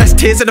 You see less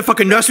tears than a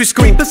fucking nursery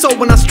scream. That's all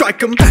when I strike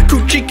them.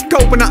 Cool cheeky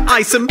cold when I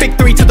ice them. Big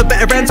 3 to the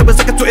better end, so it's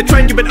like a Twitter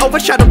trend. You've been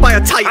overshadowed by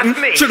a titan.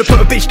 Should've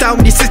put a bitch down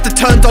when your sister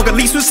turned dog. At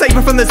least we'll save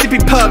her from the zippy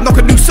perm. Knock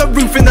a new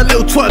sunroof in that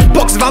little twerk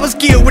box. If I was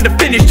Gil,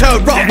 finished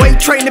her off. Weight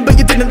training but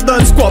you didn't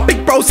learn squat.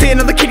 Big bro's here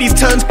and the kiddies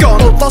turns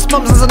gone. All lost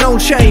mums has an own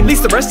shame. At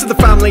least the rest of the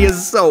family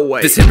is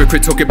always. This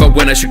hypocrite talking about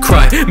when I should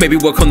cry. Maybe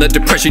work on that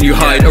depression you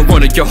hide.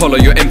 Ironic, you're hollow,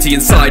 you're empty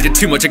inside. You're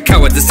too much a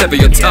coward to sever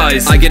your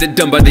ties. I get it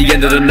done by the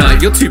end of the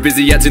night. You're too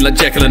busy acting like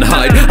Jekyll and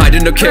Hyde. I do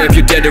not care if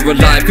you're dead or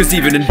alive, cause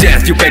even in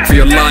death you beg for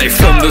your life.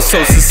 From the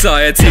soul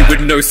society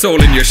with no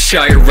soul in your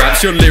shite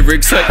raps. Your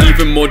lyrics are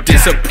even more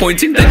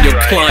disappointing than your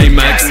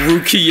climax.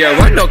 Rukia,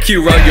 I knock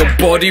you out your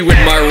body with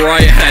my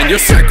right hand. Your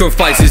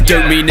sacrifices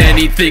don't mean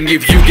anything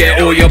if you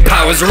get all your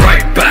powers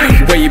right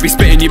back. Where you be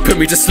spitting, you put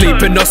me to sleep.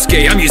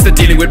 Inosuke, I'm used to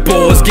dealing with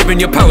bores. Giving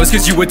your powers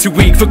cause you were too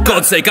weak. For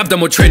God's sake, I've done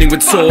more training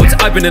with swords.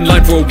 I've been in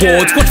line for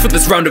awards. Watch for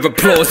this round of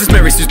applause. This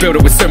Mary Sue's builder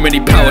with so many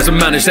powers and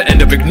managed to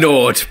end up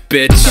ignored,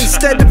 bitch.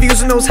 Instead of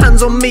using those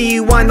hands on me,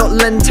 why not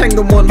lend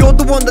Tengen one? You're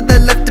the one that they're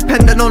left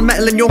dependent on.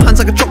 Metal in your hands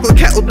like a chocolate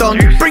kettle done.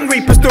 Bring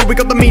Reapers through, we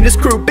got the meanest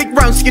crew. Big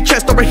rounds to your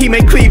chest or a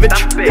He-Man cleavage.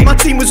 If my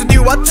team was with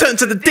you, I'd turn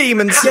to the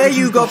demons. Yeah,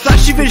 you got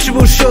flashy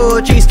visuals,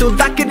 sure, G, still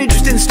lack an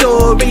interesting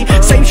story.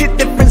 Same shit,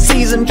 different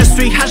season, just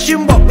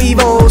rehashing what we've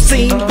all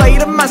seen.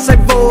 Played a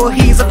massive war,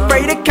 he's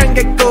afraid it can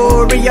get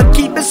gory. I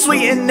keep it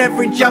sweet in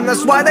every jam,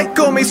 that's why they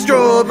call me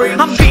Strawberry.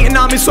 I'm beating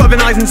armies, swerving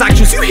Eisen's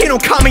actions. You hear no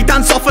calm me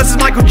dance off versus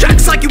Michael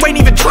Jackson, like you ain't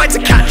even tried to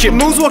catch it.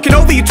 Moves walking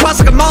over you twice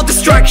like a mild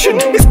distraction.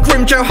 It's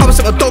grim Joe how I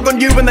set a dog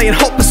on you when they in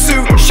hot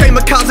pursuit. Shame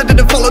Akaza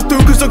didn't follow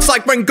through, cause looks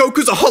like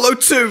Rengoku's a hollow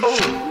too.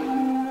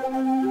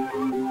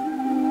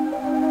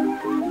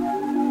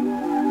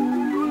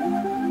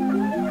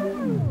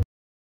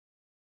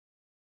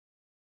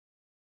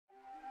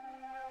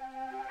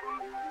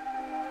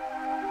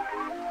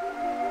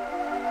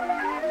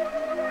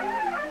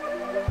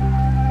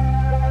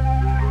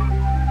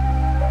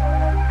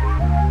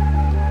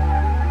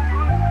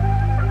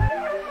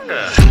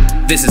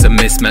 This is a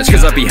mismatch,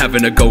 cause I be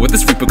having a go with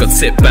this Reaper got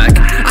sit back.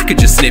 I could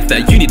just sniff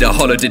that, you need a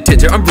hollow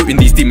detector. I'm rooting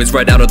these demons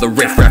right out of the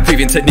riff rap.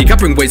 Previous technique, I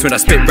bring waves when I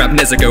spit rap.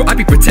 Nezuko, I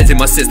be protecting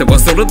my sister,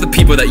 whilst all of the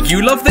people that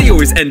you love, they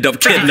always end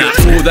up kidnapped.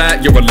 For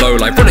that, you're a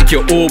lowlife, wanna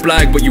kill all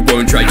black, but you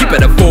won't try. You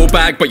better fall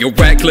back, but you're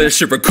reckless,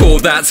 should recall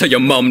that, so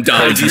your mum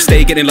died. You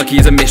stay getting lucky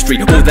is a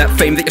mystery, all that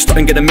fame that you're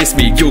starting gonna miss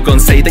me. You're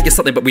gonna say that you're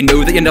something, but we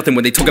know that you're nothing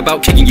when they talk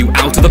about kicking you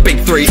out of the big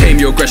three. Tame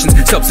your aggressions,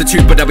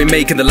 substitute, but I'll be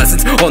making the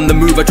lessons. On the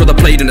move, I draw the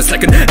blade in a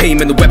second,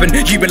 aim in the weapon.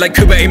 You been like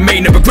Kuba, aim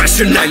main of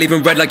aggression. I leave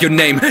him red like your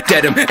name,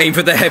 dead him. Aim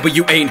for the head but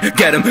you ain't,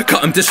 get him.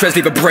 Cut him to shreds,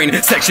 leave a brain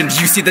section.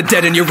 You see the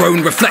dead in your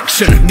own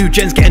reflection. New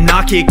gen's getting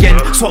narky again.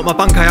 Swap my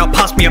bankai out,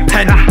 pass me a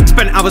pen.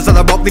 Spent hours on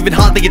the rock, leaving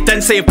hardly a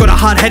dent. Say I've got a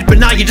hard head, but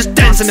now you're just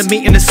dancing and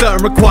meeting a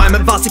certain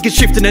requirement. Vastly can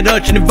shift in an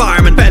urgent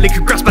environment. Barely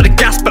could grasp at the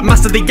gas, but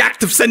master the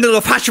act of sending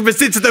off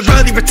Hashiras into their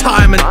early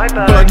retirement.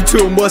 Burden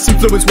to and worse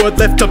influence, word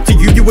left up to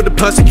you. You wouldn't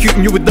persecute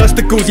and you would nurse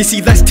the ghouls. You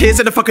see less tears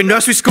in a fucking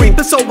nursery scream.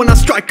 The soul when I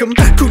strike them,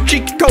 cool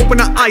cheeky cold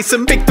when I ice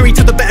them. Big three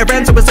to the better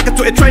end, so it's like a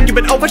Twitter trend. You've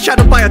been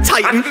overshadowed by a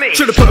titan.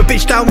 Should've put a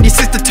bitch down when your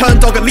sister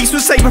turned dog. At least we're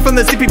safer from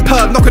the zippy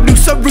perk. Knock a new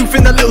sunroof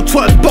in that little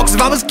twerk box.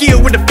 If I was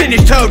Gil, would've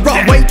finished her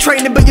off. Weight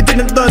training but you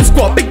didn't learn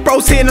squat. Big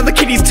bro's here and the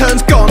kiddies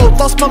turns gone. All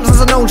lost mums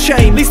has an own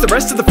shame. At least the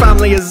rest of the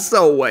family is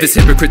always. This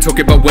hypocrite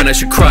talking about when I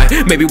should cry.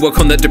 Maybe work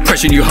on that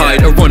depression you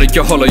hide. Ironic,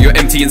 you're hollow, you're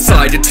empty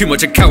inside. You're too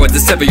much a coward to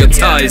sever your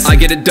ties. I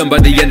get it done by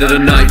the end of the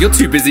night. You're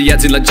too busy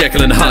acting like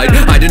Jekyll and Hyde.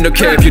 I do not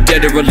care if you're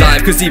dead or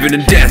alive, cause even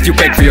in death you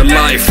beg for your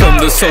life. From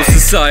the soul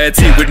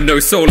society with no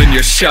soul in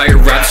your shite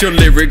raps. Your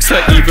lyrics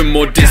are even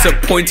more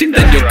disappointing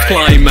than your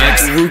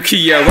climax.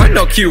 Rukia, I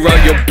knock you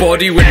out your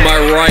body with my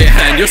right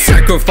hand. Your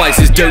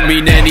sacrifices don't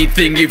mean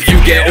anything if you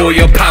get all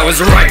your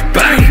powers right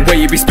back. Where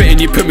you be spitting,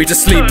 you put me to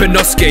sleep.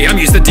 Inosuke, I'm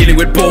used to dealing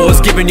with bores.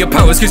 Giving your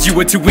powers cause you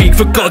were too weak.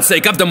 For God's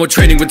sake, I've done more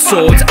training with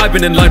swords. I've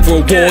been in line for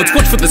awards.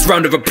 Watch for this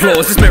round of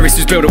applause. This Mary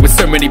Sue's builder with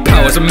so many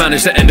powers and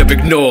managed to end up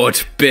ignored,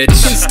 bitch.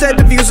 Instead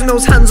of using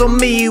those hands on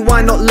me,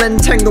 why not lend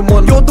Tengen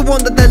one? You're the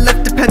one that they're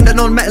left dependent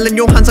on. Metal in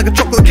your hands like a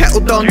chocolate kettle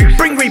done.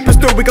 Bring Reapers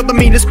through, we got the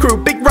meanest crew.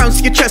 Big rounds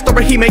to your chest or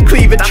a He-Man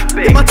cleavage.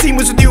 If my team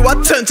was with you,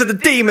 I'd turn to the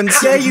demons.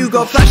 Yeah, you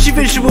got flashy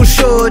visuals,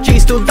 sure, G,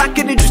 still lack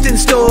an interesting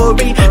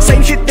story.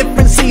 Same shit,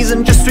 different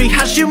season, just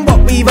rehashing what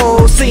we've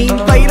all seen.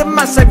 Played a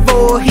massive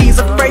war, he's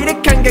afraid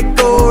it can get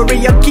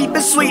gory. I keep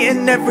it sweet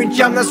in every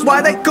jam, that's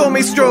why they call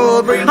me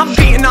Strawberry. I'm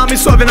beating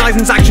armies, swerving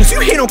Eisen's actions. You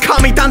hear no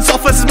calm me dance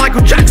off versus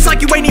Michael Jackson,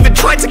 like you ain't even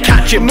tried to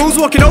catch it. Moves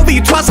walking over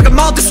you twice like a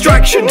mild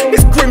distraction.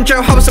 It's grim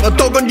Joe how I set a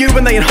dog on you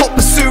when they in hot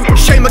pursuit.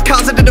 Shame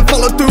Akaza didn't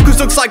follow through, cause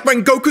looks like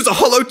Rengoku's a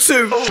hollow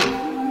too.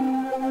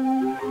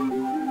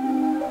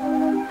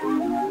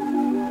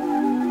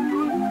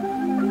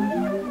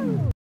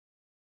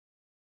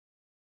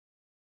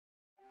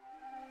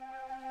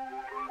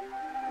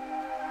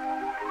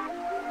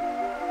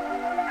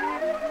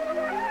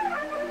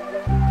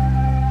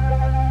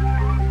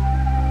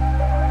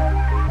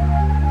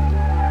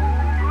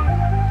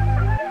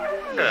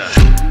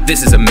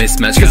 This is a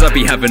mismatch, cause I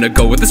be having a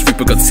go with this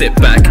Reaper, got sit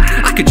back.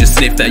 I could just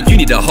sniff that, you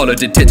need a hollow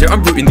detector.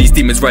 I'm rooting these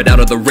demons right out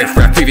of the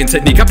riff-raff. Breathing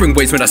technique, I bring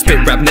waves when I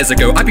spit rap.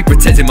 Nezuko, I be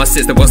protecting my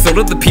sister, whilst all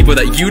of the people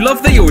that you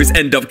love, they always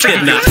end up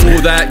kidnapped.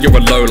 For that, you're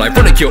a lowlife,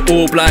 wanna kill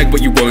all black,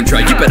 but you won't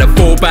try. You better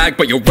fall back,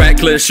 but you're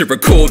reckless, should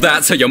recall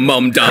that's how your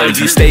mum died.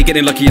 You stay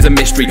getting lucky is a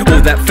mystery, all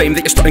that fame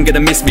that you're starting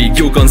gonna miss me.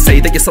 You're gonna say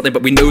that you're something,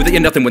 but we know that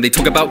you're nothing when they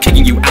talk about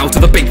kicking you out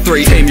of the big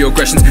three. Tame your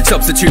aggressions,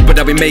 substitute, but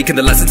I'll be making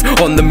the lessons.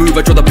 On the move,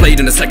 I draw the blade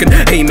in a second,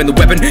 aim in the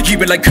weapon. You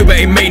be like Kuba,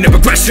 aim main of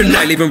aggression.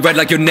 I leave him red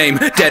like your name,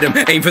 dead him.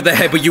 Aim for the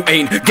head, but you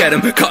ain't get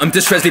him. Cut him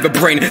to shreds, leave a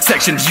brain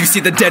section. You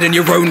see the dead in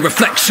your own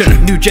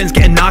reflection. New gen's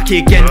getting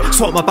narky again.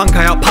 Swap my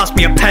bankai out, pass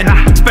me a pen.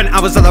 Spent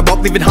hours on the rock,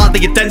 leaving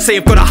hardly a dent. Say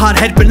I've got a hard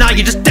head, but now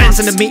you're just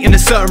dancing and meeting a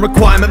certain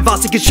requirement.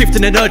 Vastly can shift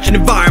in an urgent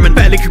environment.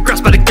 Barely could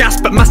grasp at the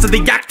gas, but master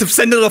the act of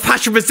sending off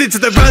Hashirahs into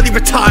their early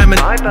retirement.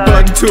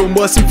 Burden to and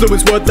worse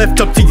influence, word left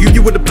up to you.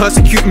 You wouldn't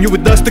persecute and you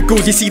would nurse the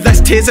ghouls. You see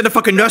less tears in a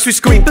fucking nursery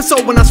scream. The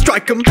soul when I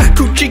strike them,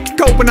 cool cheeky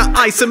cold when I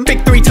ice them.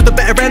 Big three to the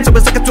better end, so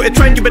it's like a Twitter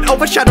trend. You've been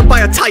overshadowed by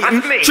a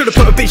titan. Should've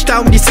put a bitch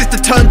down when your sister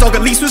turned dog.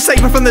 At least we'll save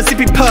her from the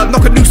zippy perm.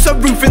 Knock a new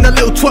sunroof in that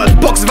little twerk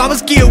box. If I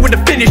was Gil,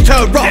 would've finished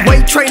her off.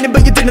 Weight training,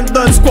 but you didn't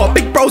learn squat.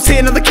 Big bro's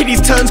here, now the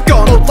kiddies turn's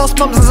gone. Old lost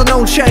mums has a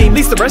known shame. At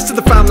least the rest of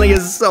the family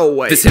is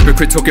always. This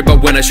hypocrite talking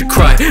about when I should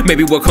cry.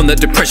 Maybe work on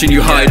that depression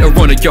you hide.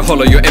 Ironic, you're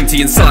hollow, you're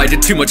empty inside.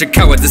 You're too much a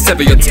coward to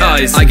sever your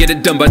ties. I get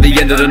it done by the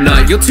end of the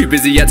night. You're too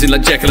busy acting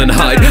like Jekyll and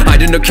Hyde. I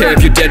do not care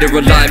if you're dead or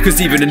alive, cause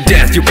even in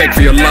death you beg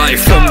for your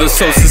life. From the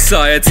soul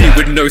society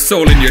with no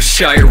soul in your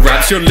shite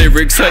raps. Your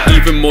lyrics are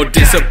even more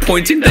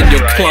disappointing than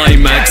your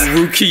climax.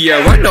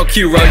 Rukia, I knock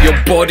you out your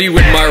body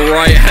with my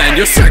right hand.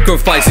 Your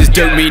sacrifices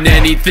don't mean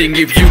anything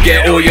if you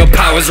get all your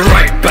powers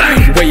right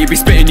back. Where you be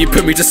spitting, you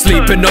put me to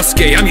sleep in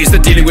Inosuke. I'm used to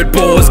dealing with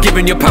bores,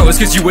 giving your powers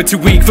cause you were too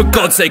weak. For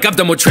God's sake, I've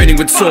done more training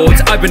with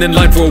swords. I've been in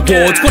line for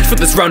awards. Watch for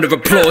this round of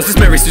applause. This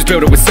Mary Sue's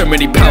builder with so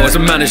many powers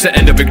and managed to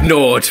end up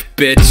ignored,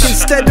 bitch.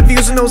 Instead of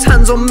using those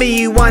hands on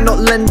me, why not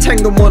lend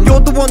Tengen one? You're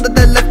the one that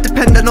they're left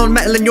dependent on.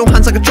 Metal in your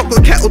hands like a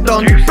chocolate kettle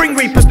done. Bring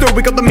Reapers through,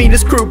 we got the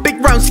meanest crew.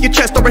 Big rounds to your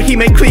chest or a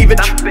He-made cleavage.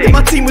 If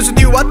my team was with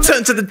you, I'd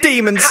turn to the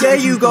demons. Yeah,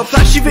 you got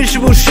flashy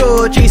visual,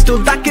 sure, G, still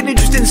like an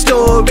interesting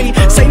story.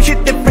 Same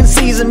shit, different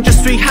season,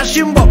 just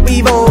rehashing what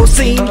we've all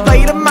seen.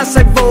 Played a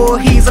massive four,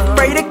 he's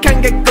afraid it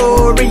can get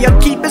gory. I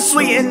keep it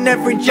sweet in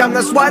every jam,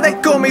 that's why they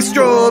call me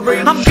Strawberry.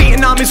 I'm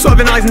beating armies,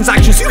 swerving Aizen's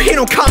actions. You hear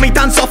no calm me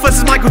dance off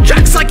versus Michael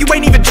Jackson. Like you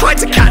ain't even tried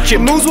to catch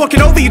him. Moves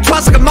walking over you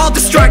twice like a mild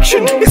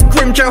distraction. It's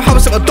grim Joe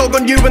House of a dog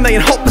on you when they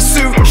in hot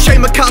pursuit.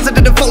 Shame Akaza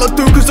didn't follow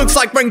through, cause looks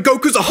like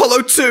Rengoku's a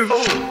hollow too.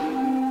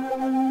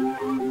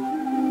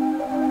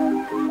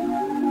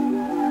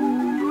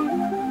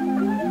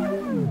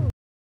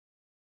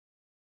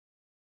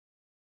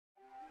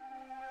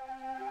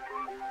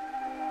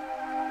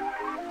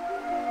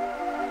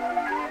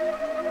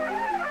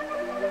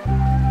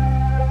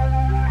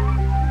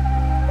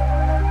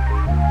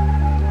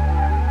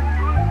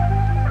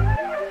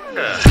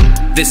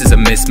 This is a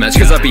mismatch,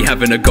 cause I be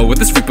having a go with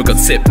this Reaper, got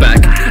sit back.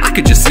 I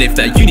could just sniff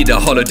that, you need a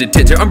hollow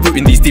detector. I'm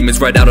rooting these demons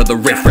right out of the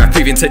riff-raff.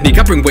 Breathing technique,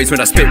 I bring waves when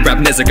I spit rap.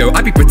 Nezuko,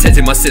 I be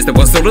protecting my sister,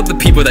 whilst all of the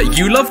people that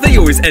you love, they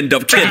always end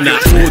up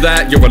kidnapped. For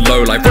that, you're a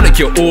lowlife, wanna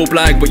kill all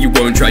black, but you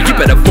won't try. You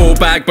better fall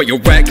back, but you're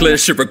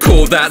reckless, should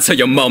recall that's how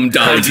your mum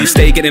died. You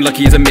stay getting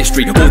lucky is a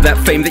mystery, all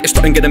that fame that you're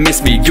starting gonna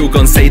miss me. You're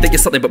gonna say that you're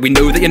something, but we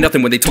know that you're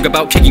nothing when they talk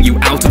about kicking you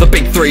out of the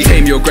big three.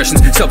 Tame your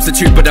aggressions,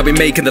 substitute, but I'll be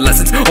making the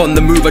lessons. On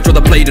the move, I draw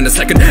the blade in a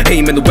second,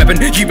 aim in the weapon.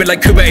 You be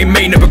like Kuba, aim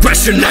main of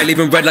aggression. I leave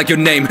him red like your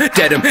name,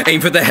 dead him. Aim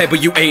for the head,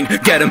 but you ain't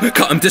get him.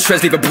 Cut him to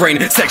shreds, leave a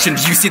brain section.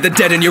 You see the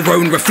dead in your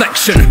own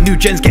reflection. New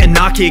gen's getting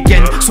narky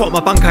again. Swap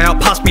my bankai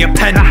out, pass me a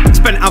pen.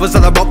 Spent hours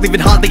on the rock, leaving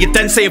hardly a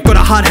dent. Say I've got a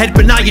hard head,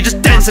 but now you're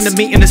just dancing and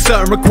meeting a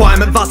certain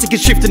requirement. Vastly can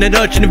shift in an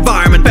urgent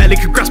environment. Barely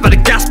could grasp at the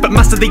gas, but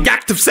master the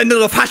act of sending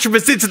off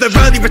Hashirahs into their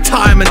early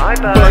retirement.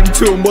 Burden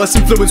to and worse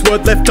influence,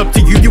 word left up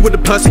to you. You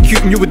wouldn't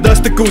persecute and you would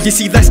nurse the ghouls. You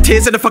see less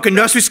tears in a fucking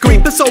nursery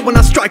scream. The soul when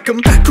I strike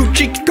them, cool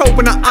cheeky cold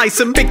when I ice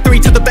them. Big three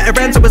to the better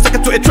end, so it's like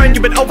a Twitter trend.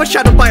 You've been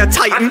overshadowed by a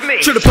titan.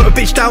 Should've put a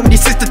bitch down when your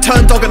sister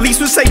turned dog. At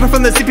least we'll save her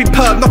from the zippy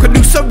perm. Knock a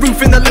new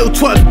sunroof in that little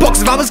twerk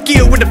box. If I was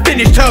Gil, would've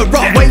finished her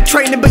off. Weight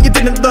training, but you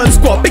didn't learn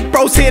squat. Big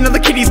bro's here, now the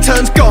kiddies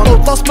turn's gone.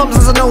 Old lost mums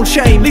has a known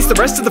shame. At least the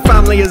rest of the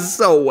family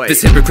is always.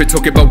 This hypocrite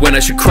talking about when I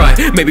should cry.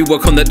 Maybe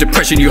work on that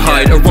depression you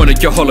hide.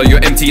 Ironic, you're hollow,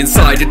 you're empty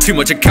inside. You're too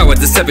much a coward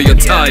to sever your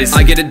ties.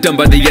 I get it done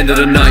by the end of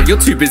the night. You're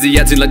too busy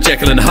acting like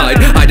Jekyll and Hyde.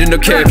 I do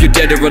not care if you're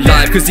dead or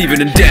alive, cause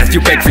even in death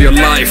you beg for your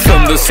life.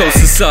 From the soul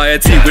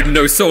society with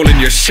no soul in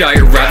your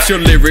shite raps. Your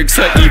lyrics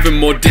are even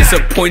more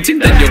disappointing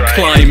than your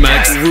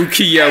climax.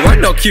 Rukia, I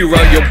knock you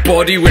out your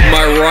body with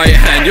my right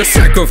hand. Your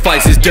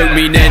sacrifices don't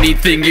mean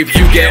anything if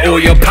you get all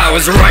your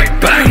powers right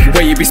back.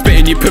 Where you be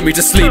spitting, you put me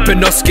to sleep in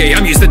Inosuke.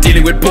 I'm used to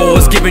dealing with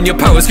bores, giving your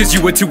powers cause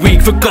you were too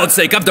weak. For God's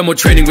sake, I've done more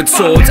training with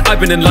swords. I've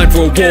been in line for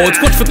awards.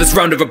 Watch for this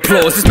round of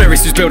applause. This Mary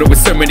Sue's builder with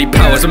so many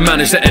powers and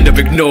managed to end up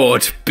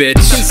ignored, bitch.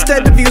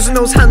 Instead of using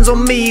those hands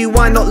on me,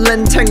 why not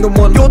lend Tengen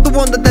one? You're the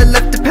one that they're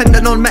left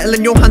dependent on. on metal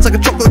in your hands like a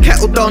chocolate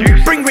kettle done.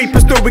 Bring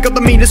reapers through, we got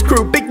the meanest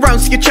crew. Big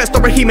rounds to your chest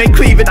or a he-made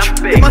cleavage.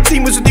 If my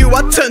team was with you,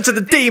 I'd turn to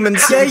the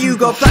demons. Yeah, you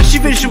got flashy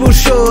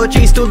visuals, sure,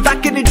 G, still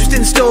like an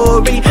interesting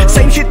story.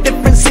 Same shit,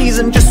 different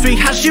season, just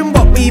rehashing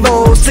what we've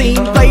all seen.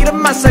 Played a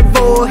massive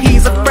war,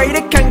 he's afraid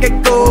it can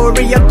get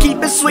gory. I keep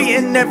it sweet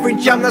in every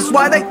jam, that's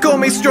why they call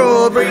me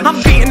Strawberry.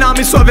 I'm beating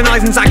armies, swerving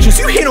Eisen's actions.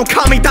 You hear no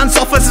call me dance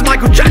off versus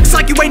Michael Jackson,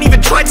 like you ain't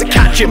even tried to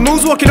catch it.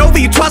 Moves walking over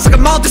you twice like a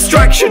mild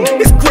distraction.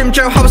 It's grim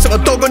Joe how I set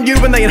a dog on you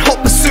when they in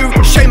hot pursuit.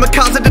 Shame my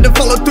cards I didn't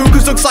follow through,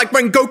 cause looks like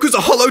Rengoku's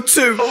a hollow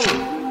too.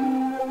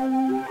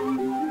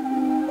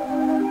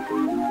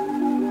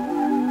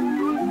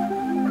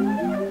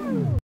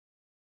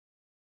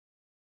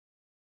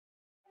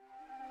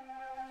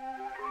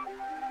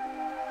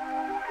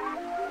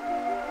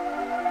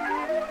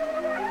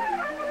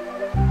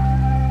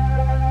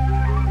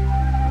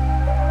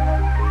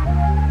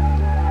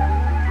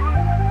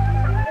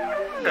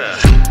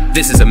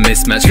 This is a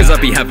mismatch, cause I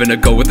be having a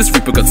go with this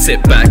reaper got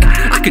sit back.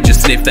 I could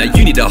just sniff that,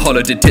 you need a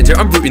hollow detector.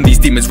 I'm rooting these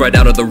demons right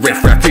out of the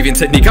riff-raff. Breathing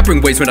technique, I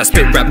bring waves when I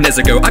spit rap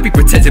Nezuko. I be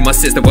protecting my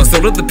sister, whilst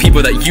all of the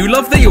people that you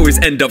love, they always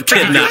end up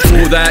kidnapped.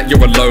 For that,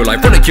 you're a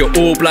lowlife, wanna kill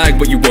all black,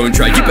 but you won't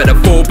try. You better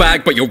fall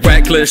back, but you're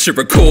reckless, should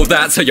recall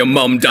that, so your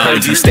mum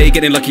died. You stay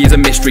getting lucky is a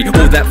mystery,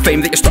 all that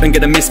fame that you're starting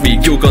gonna miss me.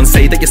 You're gonna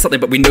say that you're something,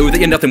 but we know that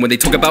you're nothing when they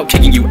talk about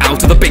kicking you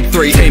out of the big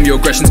three. Tame your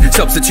aggressions,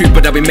 substitute,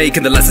 but I'll be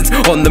making the lessons.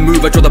 On the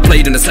move, I draw the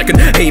blade in a second,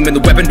 aim in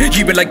the weapon.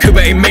 You be like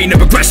Kuba, main no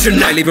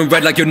progression. I leave him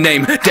red like your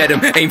name. Dead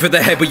him, aim for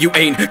the head but you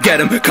ain't. Get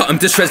him, cut him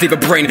to shreds, leave a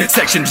brain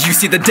section. You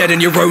see the dead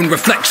in your own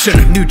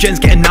reflection. New gen's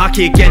getting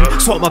narky again.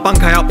 Swap my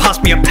bankai out,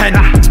 pass me a pen.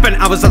 Spent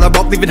hours on the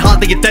rock, leaving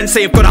hardly a dent.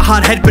 Say I've got a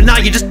hard head, but now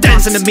you're just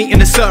dancing and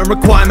meeting a certain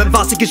requirement.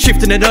 Vastly can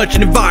shift in an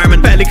urgent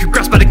environment. Barely could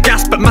grasp by the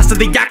gas, but master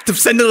the act of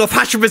sending off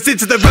Hashiras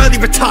into their early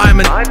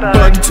retirement.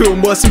 Burden to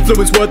and worse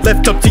influence, word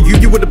left up to you.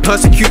 You wouldn't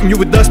persecute them, you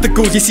would thirst the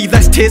ghouls. You see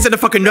less tears in a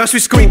fucking nursery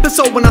scream. The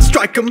soul when I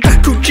strike them,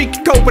 cool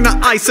cheeky cold when I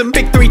ice them.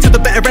 Big three to the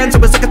better ends,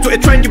 it was like a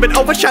Twitter trend. You've been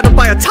overshadowed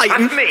by a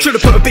titan.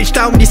 Should've put a bitch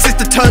down when your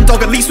sister turned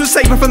dog. At least we'll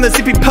save her from the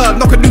zippy perm.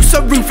 Knock a new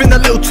sunroof in the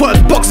little twerk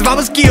box. If I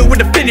was Gil,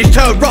 would've finished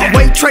her off.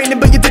 Weight training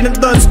but you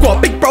didn't learn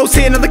squat. Big bros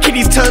here, now the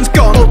kiddies turns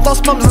gone. Old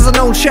lost mums is an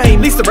old shame.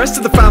 At least the rest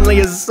of the family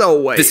is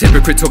always. This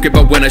hypocrite talking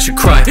about when I should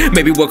cry.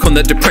 Maybe work on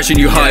that depression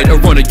you hide.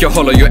 Ironic, you're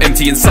hollow, you're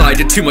empty inside.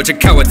 You're too much a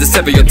coward to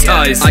sever your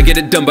ties. I get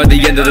it done by the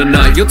end of the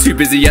night. You're too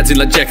busy acting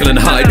like Jekyll and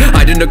Hyde.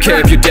 I do not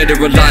care if you're dead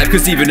or alive,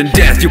 cause even in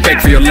death you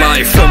beg for your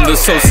life. From the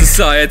soul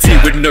society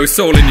with no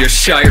soul in your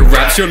shite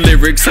raps. Your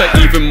lyrics are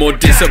even more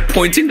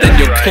disappointing than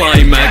your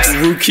climax.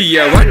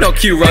 Rukia, I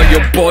knock you out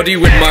your body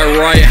with my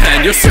right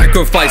hand. Your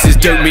sacrifices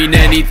don't mean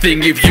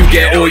anything if you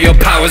get all your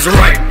powers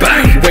right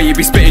back. Where you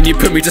be spitting, you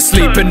put me to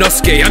sleep.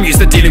 Inosuke, I'm used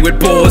to dealing with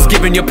bores.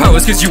 Giving your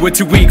powers cause you were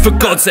too weak. For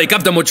God's sake,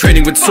 I've done more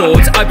training with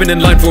swords. I've been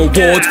in line for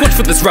awards. Watch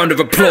for this round of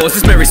applause.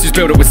 This Mary Sue's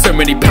builder with so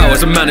many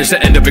powers and managed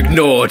to end up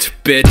ignored,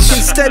 bitch.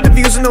 Instead of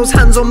using those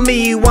hands on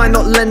me, why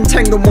not lend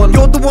Tengen one?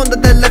 You're the one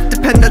that they're left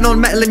dependent on,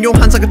 metal in your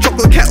hands like a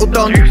chocolate kettle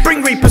done.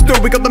 Bring reapers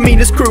through, we got the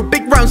meanest crew.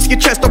 Big rounds to your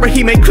chest or a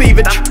he-made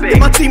cleavage. If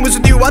my team was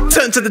with you, I'd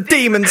turn to the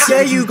demons.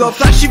 Yeah, you got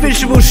flashy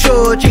visuals,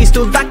 sure, G,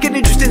 still like an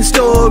interesting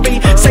story.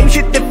 Same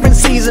shit, different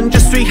season,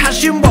 just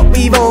rehashing what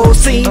we've all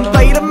seen.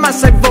 Played a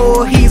massive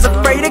war, he's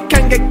afraid it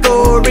can get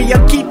gory.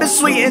 I keep it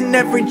sweet in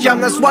every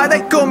jam, that's why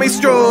they call me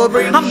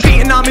Strawberry. I'm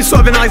beating armies,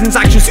 swerving Eisen's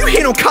actions. You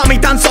hear no call me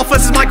dance off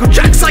versus Michael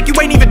Jackson, like you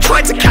ain't even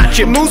tried to catch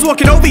it. Moves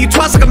walking over you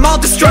twice like a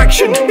mild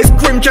distraction. It's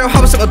grim Joe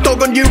how I set a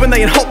dog on you when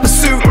they in hot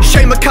pursuit.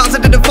 Shame my cards I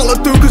didn't follow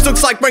through, cause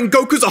looks like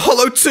Rengoku's a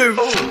hollow too.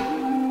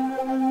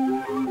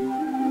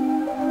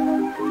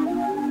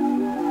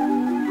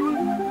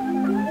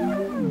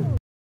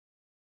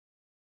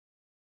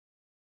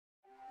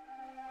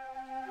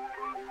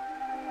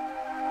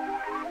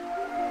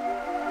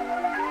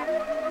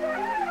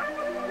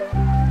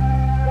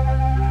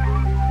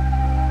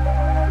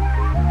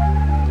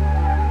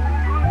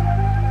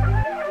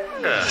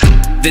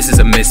 This is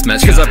a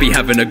mismatch, cause I be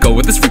having a go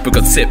with this reaper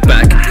got sit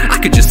back. I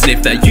could just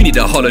sniff that, you need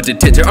a hollow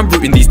detector. I'm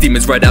rooting these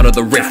demons right out of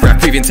the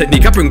riff-raff. Breathing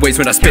technique, I bring waves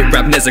when I spit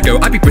rap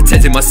Nezuko. I be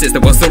protecting my sister,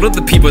 whilst all of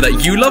the people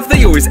that you love,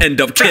 they always end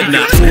up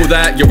kidnapped. For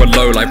that, you're a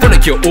lowlife, wanna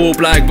kill all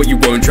black, but you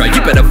won't try.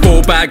 You better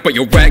fall back, but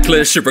you're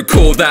reckless, should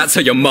recall that, so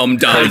your mum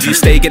died. You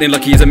stay getting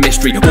lucky is a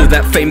mystery, all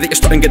that fame that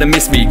you're starting gonna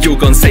miss me. You're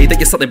gonna say that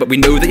you're something, but we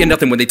know that you're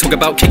nothing when they talk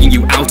about kicking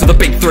you out of the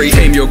big three.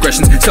 Tame your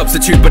aggressions,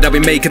 substitute, but I'll be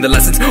making the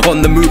lessons.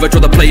 On the move, I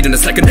draw the blade in a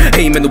second,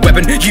 aim in the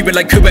weapon. You be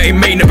like Kuba,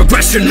 main no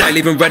progression. I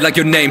leave him red like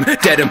your name.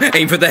 Dead him,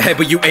 aim for the head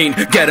but you ain't.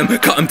 Get him,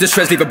 cut him to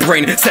shreds, leave a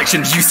brain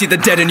section. You see the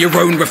dead in your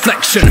own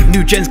reflection.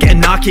 New gen's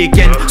getting narky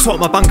again.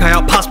 Swap my bankai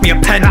out, pass me a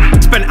pen.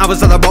 Spent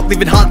hours on the rock,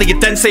 leaving hardly a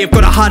dent. Say I've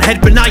got a hard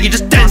head, but now you're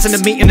just dancing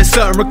and meeting a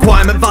certain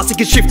requirement. Vastly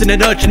can shift in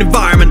an urgent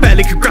environment.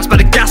 Barely could grasp by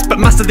the gas, but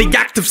master the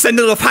act of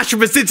sending off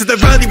Hashiras into their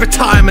early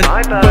retirement.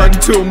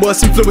 Burden to and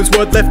worse influence,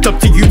 word left up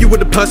to you. You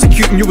wouldn't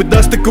persecute them, you would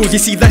thirst the ghouls. You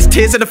see less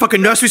tears in a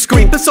fucking nursery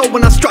scream. The soul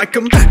when I strike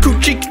them, cool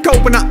cheeky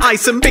cold when I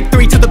ice them. Big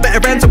three to the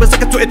better ends, it was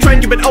like a Twitter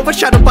trend. You've been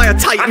overshadowed by a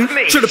titan.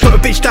 Should've put a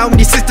bitch down when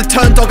your sister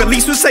turned dog. At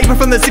least we'll save her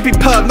from the zippy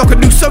perk. Knock a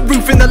new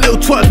sunroof in the little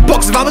twerk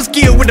box. If I was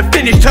gear, would've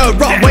finished her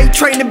rock. Weight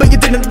training, but you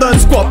didn't learn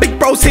squat. Big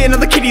bro's here, now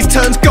the kiddies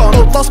turn's gone.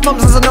 Old lost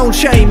mums as an own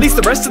shame. At least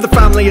the rest of the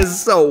family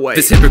is always.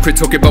 This hypocrite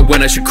talking about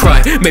when I should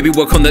cry. Maybe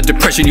work on that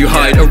depression you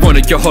hide.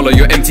 Ironic, you're hollow,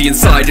 you're empty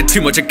inside. You're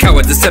too much a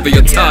coward to sever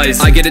your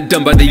ties. I get it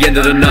done by the end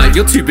of the night.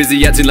 You're too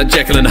busy acting like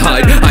Jekyll and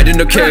Hyde. I do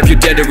not care if you're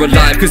dead or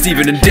alive, cause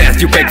even in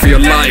death you beg for your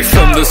life.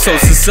 From the soul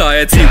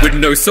society with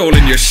no soul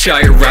in your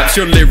shite raps.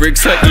 Your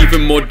lyrics are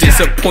even more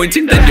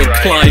disappointing than your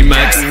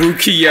climax.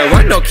 Rukia,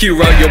 I knock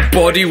you out your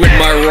body with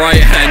my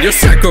right hand. Your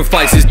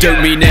sacrifices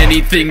don't mean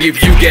anything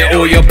if you get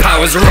all your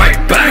powers right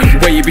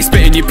back. Where you be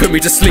spitting, you put me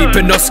to sleep.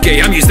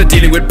 Inosuke, I'm used to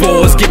dealing with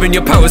bores. Giving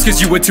your powers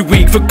cause you were too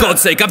weak. For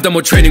God's sake, I've done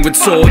more training with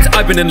swords.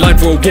 I've been in line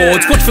for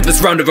awards. Watch for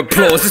this round of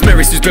applause. This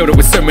Mary Sue's builder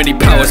with so many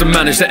powers and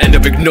managed to end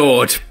up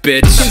ignored,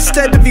 bitch.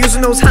 Instead of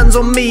using those hands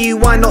on me,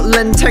 why not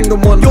lend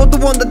Tengen one? You're the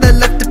one that they're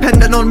left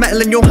dependent on.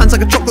 Metal in your hands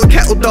like a chocolate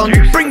kettle done.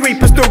 Bring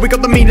Reapers through, we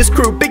got the meanest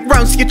crew. Big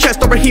rounds to your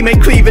chest or a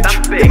He-made cleavage.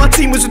 If my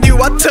team was with you,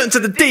 I'd turn to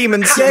the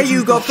demons. Yeah,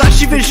 you got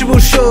flashy visual,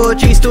 sure.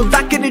 G still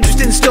lack an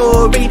interesting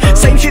story.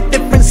 Same shit,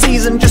 different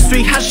season, just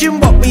rehashing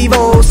what we've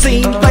all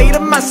seen. Played a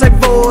massive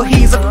four,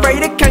 he's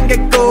afraid it can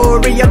get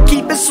gory. I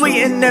keep it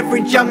sweet in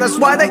every jam, that's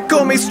why they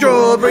call me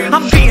Strawberry.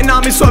 I'm beating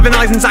armies, swerving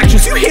Eisen's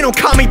actions. You hear no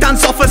Kami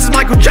dance off versus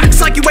Michael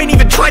Jackson. Like you ain't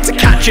even tried to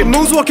catch it.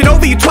 Moves walking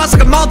over you twice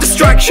like a mild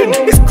distraction.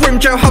 It's Grim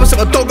Joe how I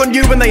set a dog on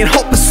you and they in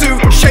hot pursuit.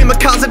 Shame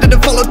Mikaze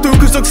didn't follow through,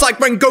 cause looks like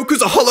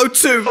Rengoku's a hollow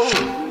too.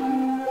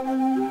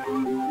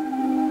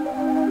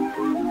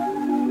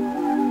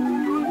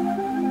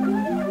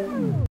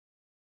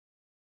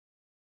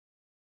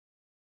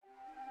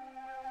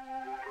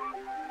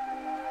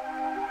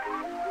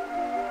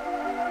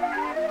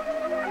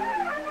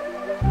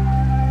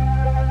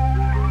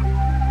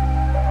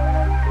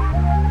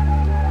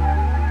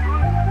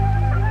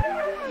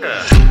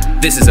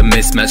 This is a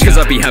mismatch, cause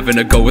I be having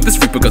a go with this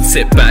Reaper got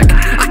sit back.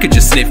 I could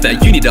just sniff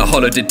that, you need a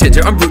hollow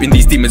detector. I'm rooting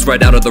these demons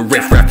right out of the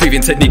riff-raff.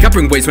 Previous technique, I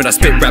bring waves when I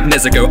spit rap.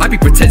 Nezuko, I be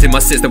protecting my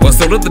sister,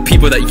 whilst all of the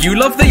people that you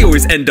love, they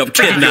always end up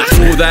kidnapped.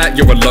 All that,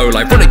 you're a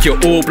lowlife, wanna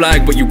kill all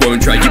black, but you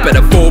won't try. You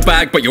better fall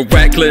back, but you're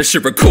reckless,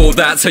 should recall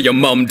that till your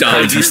mum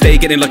died. You stay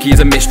getting lucky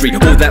is a mystery,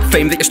 all that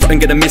fame that you're starting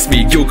gonna miss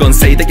me. You're gonna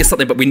say that you're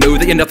something, but we know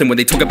that you're nothing when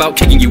they talk about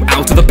kicking you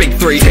out of the big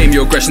three. Tame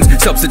your aggressions,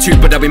 substitute,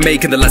 but I'll be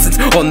making the lessons.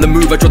 On the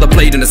move, I draw the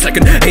blade in a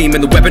second, aim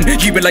in the weapon.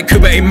 You be like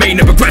Kuba, aim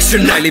main of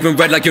aggression. I leave him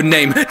red like your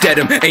name, dead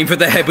him. Aim for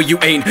the head but you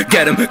ain't,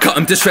 get him. Cut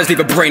him to shreds, leave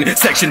a brain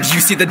section. You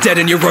see the dead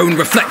in your own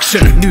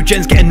reflection. New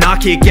gen's getting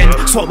narky again.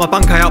 Swap my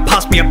bankai out,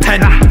 pass me a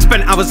pen.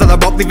 Spent hours on the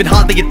rock, leaving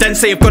hardly a dent.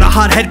 Say I've got a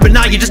hard head, but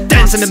now you're just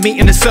dancing and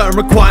meeting a certain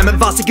requirement.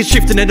 Vastly can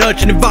shift in an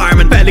urgent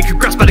environment. Barely could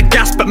grasp by the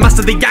gas, but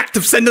master the act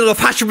of sending off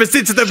Hashiras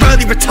into their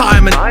early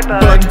retirement.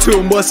 Burden to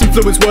and worse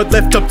influence, word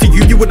left up to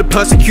you. You wouldn't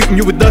persecute and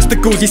you would nurse the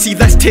ghouls. You see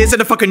less tears in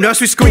a fucking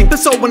nursery scream. The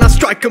soul when I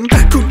strike them,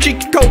 cool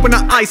cheeky cold when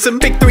I ice them.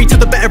 Big three to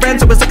the better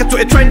end, so it's like a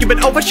Twitter trend. You've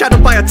been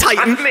overshadowed by a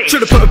titan.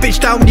 Should've put a bitch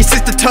down when your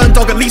sister turned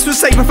dog. At least we'll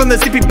save her from the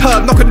zippy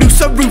perk. Knock a new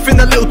sunroof in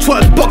the little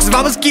twerk box. If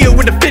I was gear,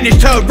 would've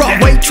finished her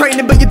rock. Weight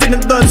training, but you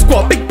didn't learn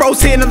squat. Big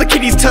bro's here, now the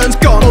kiddies turn's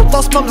gone. Old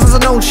lost mums as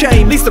an own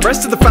shame. At least the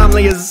rest of the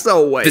family is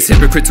always. This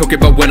hypocrite talking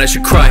about when I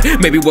should cry.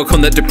 Maybe work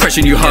on that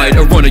depression you hide.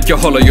 Ironic, you're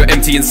hollow, you're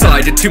empty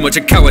inside. You're too much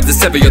a coward to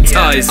sever your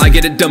ties. I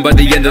get it done by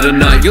the end of the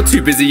night. You're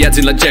too busy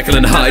acting like Jekyll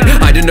and Hyde.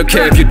 I do not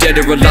care if you're dead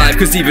or alive,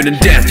 cause even in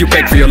death you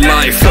beg for your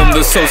life. From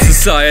the soul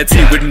society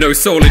with no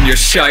soul in your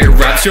shite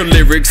raps. Your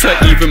lyrics are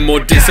even more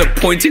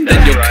disappointing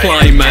than your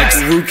climax.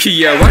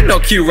 Rukia, I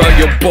knock you out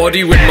your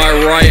body with my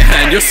right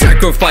hand. Your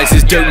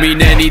sacrifices don't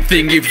mean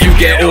anything if you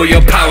get all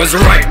your powers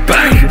right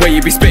back. Where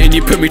you be spitting,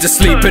 you put me to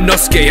sleep.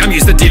 Inosuke, I'm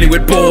used to dealing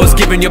with bores.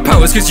 Giving your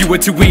powers cause you were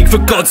too weak. For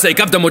God's sake,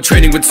 I've done more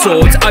training with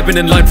swords. I've been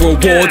in line for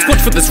awards.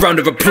 Watch for this round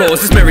of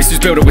applause. This Mary Sue's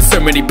builder with so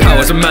many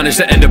powers and managed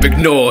to end up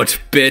ignored,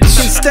 bitch.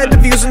 Instead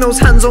of using those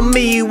hands on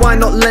me, why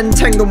not lend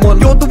Tengen one?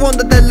 You're the one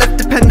that they're left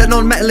dependent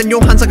on. Metal in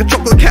your hands like a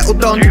chocolate kettle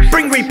done.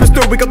 Bring Reapers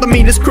through, we got the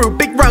meanest crew.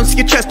 Big rounds to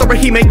your chest or a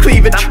He-made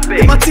cleavage.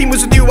 If my team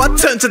was with you, I'd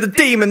turn to the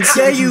demons.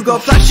 Yeah, you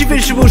got flashy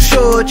visual,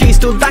 sure. G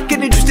still lack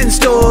an interesting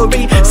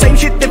story. Same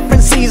shit,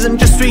 different season,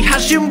 just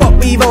rehashing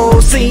what we've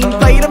all seen.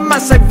 Played a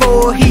massive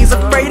four, he's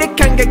afraid it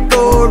can get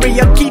gory.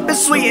 I keep it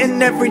sweet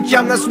in every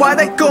jam, that's why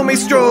they call me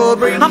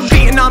Strawberry. I'm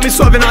beating armies,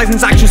 swerving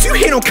Eisen's actions. You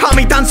hear no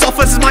Kami dance off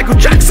versus Michael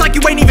Jackson. Like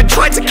you ain't even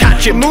tried to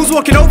catch it. Moves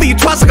walking over you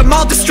twice like a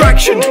mild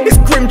distraction. It's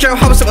Grim Joe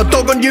how I set a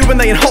dog on you and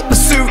they in hot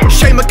pursuit.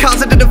 Shame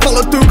Mikaze didn't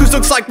follow through, cause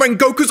looks like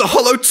Rengoku's a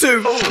hollow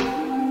too.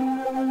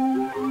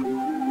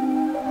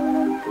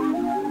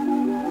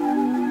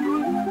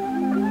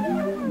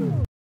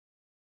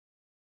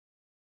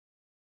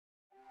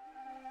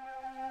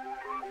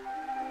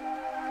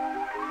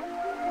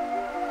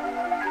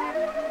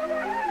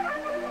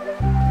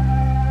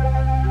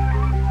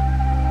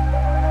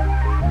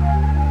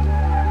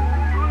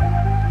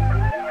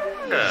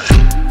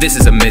 This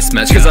is a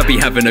mismatch, cause I be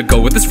having a go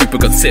with this Reaper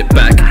got sit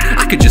back.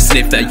 I could just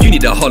sniff that, you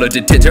need a hollow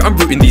detector. I'm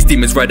rooting these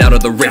demons right out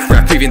of the riff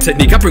rap. Breathing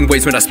technique, I bring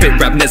waves when I spit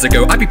rap.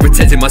 Nezuko, I be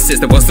protecting my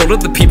sister, whilst all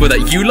of the people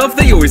that you love,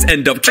 they always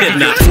end up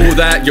kidnapped. For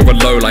that, you're a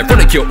lowlife,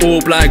 wanna kill all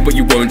black, but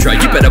you won't try.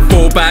 You better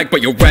fall back,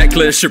 but you're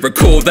reckless, should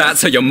recall that,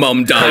 so your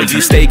mum died.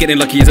 You stay getting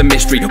lucky is a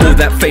mystery, all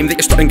that fame that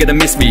you're starting gonna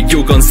miss me.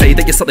 You're gonna say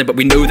that you're something, but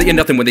we know that you're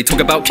nothing when they talk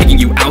about kicking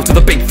you out of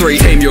the big three.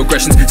 Tame your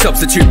aggressions,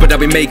 substitute, but I'll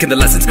be making the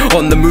lessons.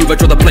 On the move, I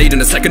draw the blade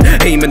in a second,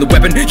 aim in the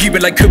weapon. You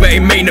been like Kuba,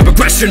 ain't main of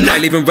aggression. I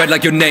leave him red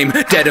like your name,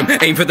 dead him.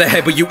 Aim for the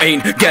head, but you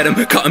ain't get him.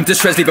 Cut him to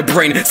shreds, leave a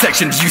brain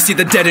section. You see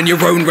the dead in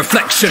your own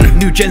reflection.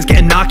 New gen's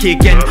getting narky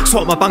again.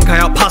 Swap my bankai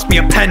out, pass me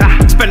a pen.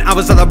 Spent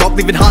hours on the rock,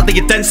 leaving hardly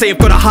a dent. Say I've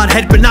got a hard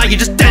head, but now you're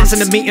just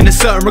dancing. And meeting a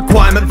certain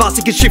requirement.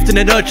 Vastly can shift in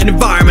an urgent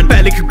environment.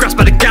 Barely could grasp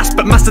by the gas,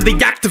 but master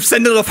the act of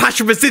sending off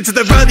Hashiras into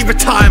their early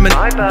retirement.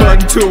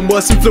 Burden to and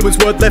worse influence,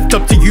 word left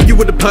up to you. You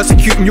wouldn't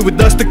persecute and you would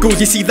nurse the ghouls.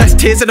 You see less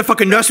tears in a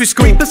fucking nursery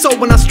scream. The soul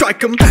when I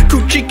strike 'em,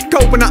 cool cheeky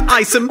cold when I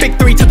ice 'em. Big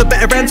three to the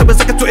better end, so it's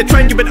like a Twitter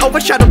trend. You've been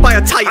overshadowed by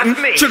a titan.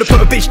 Should've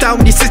put a bitch down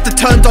when your sister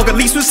turned dog. At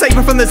least we'll save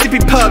her from the zippy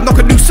perm. Knock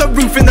a new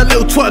sunroof in that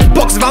little twerk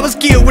box. If I was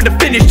Gil, would've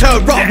finished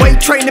her. Wrong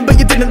weight training, but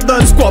you didn't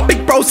learn squat.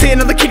 Big bros here,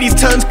 now the kiddies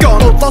turn's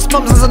gone. All lost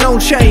mums is an own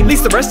shame. At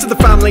least the rest of the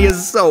family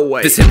is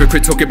away. This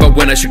hypocrite talking about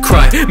when I should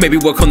cry. Maybe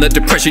work on that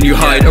depression you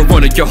hide.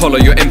 Ironic, you're hollow,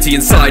 you're empty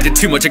inside. You're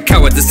too much a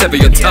coward to sever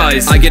your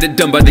ties. I get it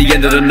done by the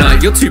end of the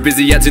night. You're too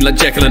busy acting like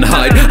Jekyll and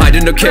Hyde. I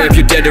do not care if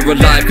you're dead or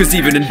alive, cause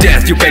even in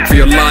death you beg for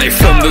your life.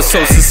 From the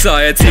soul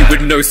society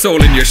with no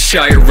soul in your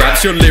shite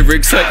raps. Your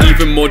lyrics are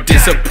even more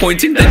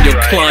disappointing than your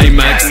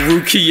climax.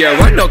 Rukia,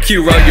 I knock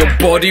you out your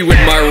body with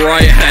my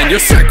right hand. Your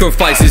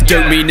sacrifices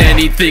don't mean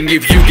anything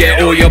if you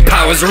get all your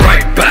powers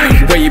right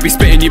back. Where you be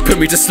spitting, you put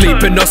me to sleep.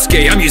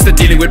 Inosuke, I'm used to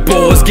dealing with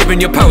bores. Giving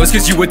your powers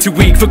cause you were too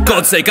weak. For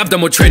God's sake, I've done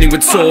more training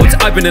with swords.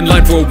 I've been in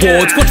line for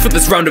awards. Watch for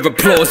this round of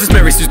applause. This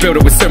Mary Sue's builder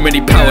with so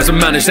many powers and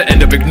managed to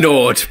end up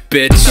ignored,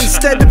 bitch.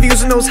 Instead of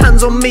using those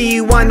hands on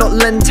me, why not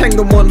lend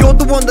Tengen one? You're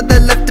the one that they're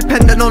left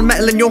dependent on.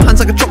 Metal in your hands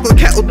like a chocolate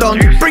kettle done.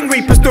 Bring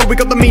Reapers through, we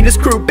got the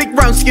meanest crew. Big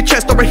rounds to your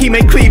chest or a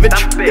he-made cleavage.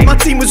 If my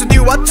team was with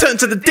you, I'd turn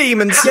to the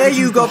demons. Yeah,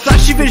 you got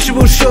flashy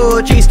visual,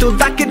 sure, G, still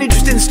lack an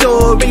interesting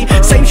story.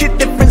 Same shit,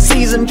 different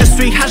season, just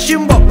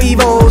rehashing what we've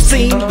all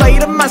seen.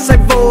 Played a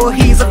massive war,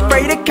 he's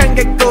afraid it can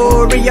get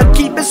gory. I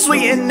keep it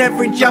sweet in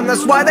every jam,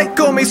 that's why they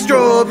call me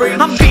Strawberry.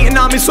 I'm beating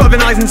armies, swerving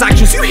Aizen's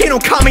actions. You hear no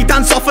Kami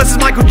dance off versus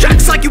Michael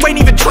Jackson, like you ain't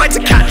even tried to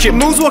catch it.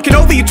 Moves walking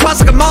over you twice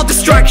like a mild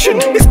distraction.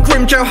 It's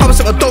grim Joe, how I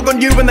set a dog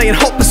on you and they in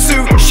hot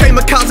pursuit. Shame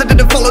Akaza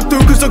didn't follow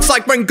through, cause looks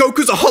like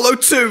Rengoku's a hollow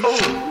too.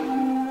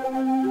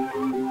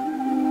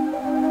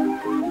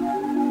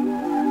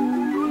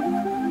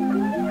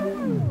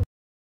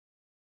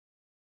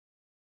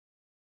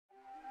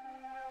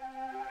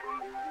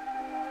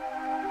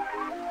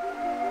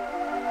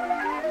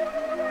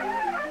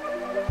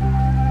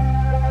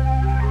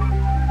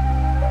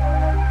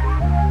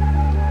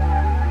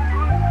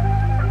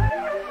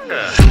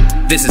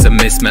 This is a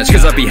mismatch,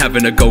 cause I be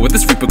having a go with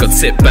this Reaper got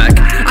sit back.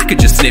 I could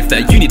just sniff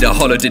that, you need a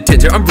hollow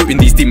detector. I'm rooting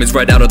these demons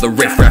right out of the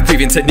riff rap.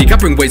 Breathing technique, I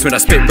bring waves when I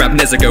spit rap.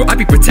 Nezuko, I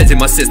be protecting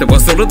my sister,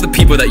 whilst all of the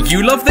people that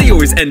you love, they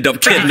always end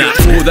up kidnapped.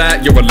 For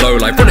that, you're a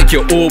lowlife, wanna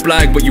kill all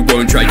black, but you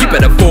won't try. You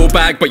better fall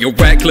back, but you're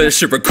reckless,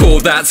 should recall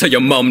that, so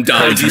your mum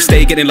died. You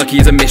stay getting lucky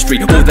is a mystery,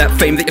 all that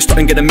fame that you're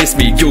starting gonna miss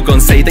me. You're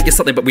gonna say that you're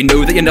something, but we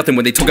know that you're nothing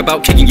when they talk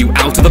about kicking you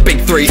out of the big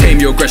three. Tame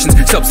your aggressions,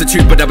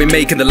 substitute, but I'll be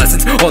making the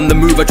lessons. On the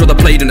move, I draw the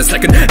blade in a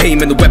second,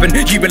 aim in the weapon.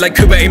 You been like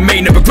Kuba, ain't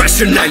main of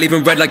aggression. I leave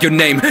him red like your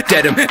name,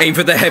 dead him. Aim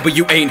for the head, but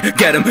you ain't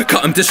get him.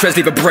 Cut him to shreds,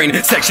 leave a brain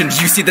section.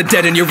 You see the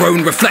dead in your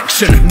own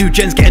reflection. New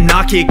gen's getting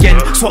narky again.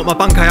 Swap my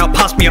bankai out,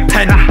 pass me a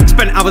pen.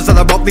 Spent hours on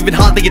the rock, leaving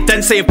hardly a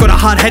dent. Say I've got a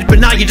hard head, but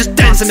now you're just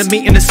dancing. And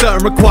meeting a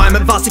certain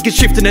requirement. Vastly can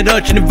shift in an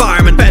urgent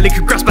environment. Barely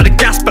could grasp by the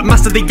gas, but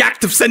master the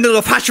act of sending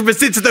off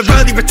Hashiras into their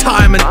early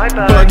retirement.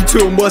 Burden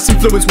to and worse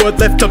influence, word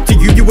left up to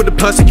you. You wouldn't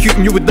persecute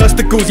and you would nurse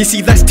the ghouls. You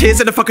see less tears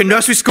in a fucking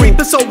nursery scream.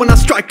 The soul when I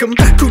strike 'em,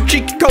 cool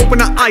cheeky cold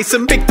when I ice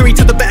 'em. Big three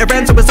to the better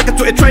end, so it's like a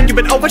Twitter trend. You've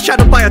been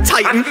overshadowed by a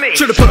titan.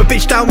 Should've put a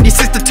bitch down when your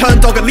sister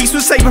turned dog. At least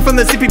we'll save her from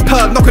the zippy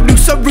perm. Knock a new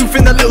sunroof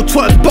in that little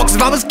twerk box.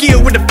 If I was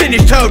Gil, would've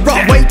finished her.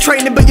 Wrong weight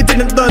training, but you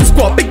didn't learn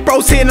squat. Big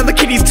bros here, now the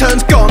kiddies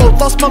turn's gone. All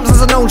lost mums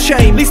is an own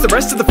shame. At least the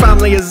rest of the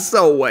family is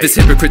away. This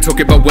hypocrite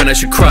talking about when I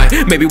should cry.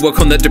 Maybe work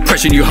on that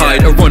depression you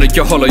hide. Ironic,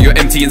 you're hollow, you're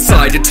empty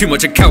inside. You're too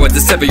much a coward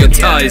to sever your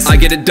ties. I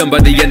get it done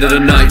by the end of the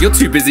night. You're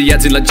too busy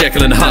acting like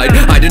Jekyll and Hyde.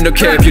 I do not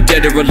care if you're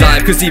dead or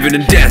alive, cause even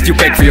in death you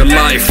beg for your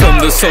life. From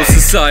the soul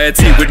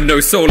society with no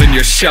soul in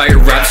your shite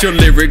raps. Your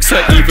lyrics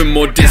are even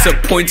more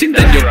disappointing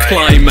than your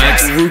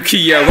climax.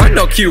 Rukia, I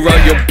knock you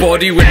out your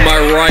body with my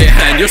right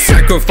hand. Your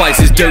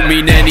sacrifices don't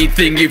mean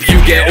anything if you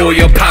get all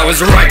your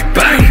powers right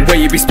back. Where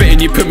you be spitting,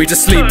 you put me to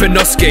sleep.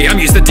 Inosuke, I'm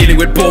used to dealing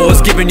with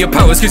bores. Giving your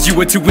powers cause you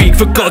were too weak.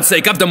 For God's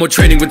sake, I've done more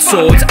training with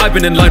swords. I've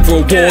been in line for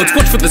awards.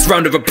 Watch for this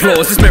round of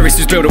applause. This Mary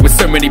Sue's builder with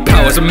so many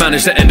powers and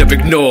managed to end up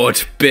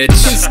ignored, bitch.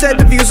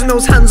 Instead of using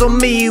those hands on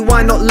me,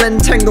 why not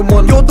lend Tengen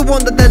one? You're the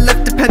one that they're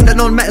left dependent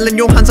on. on metal in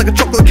your hands like a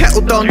chocolate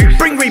kettle done.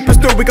 Bring reapers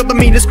through, we got the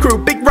meanest crew.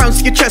 Big rounds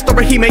to your chest or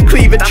a he-made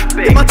cleavage.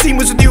 If my team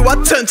was with you,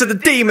 I'd turn to the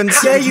demons.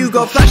 Yeah, you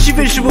got flashy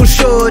visual,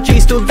 sure, G,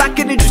 still like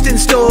an interesting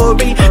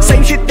story.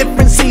 Same shit,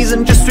 different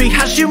season, just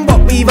rehashing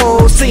what we've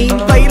all seen.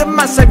 Played a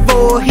massive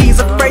war, he's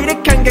afraid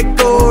it can get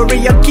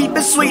gory. I keep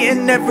it sweet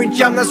in every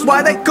jam, that's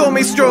why they call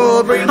me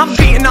Strawberry. I'm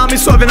beating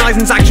armies, swerving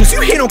Eisen's actions.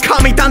 You hear no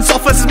calm me, dance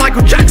off versus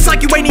Michael Jackson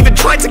like you ain't even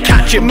tried to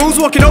catch it. Moves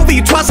walking over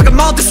you twice like a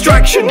mild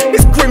distraction.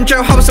 It's grim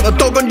jailhouse of a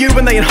dog on you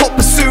when they in hot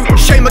pursuit.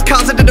 Shame my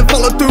cards I didn't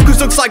follow through, cause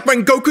looks like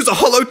Rengoku's a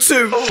hollow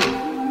too.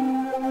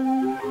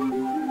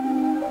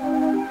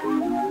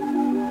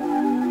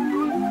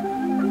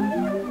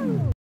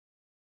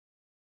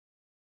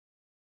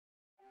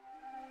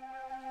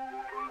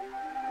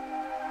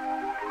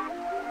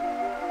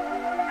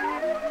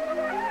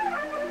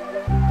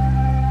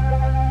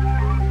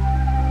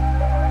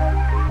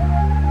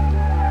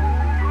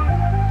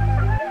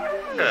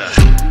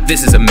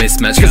 This is a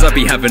mismatch, cause I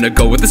be having a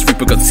go with this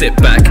reaper got sit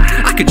back.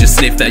 I could just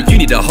sniff that, you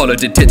need a hollow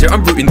detector.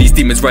 I'm rooting these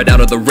demons right out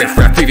of the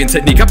riff-raff. Previous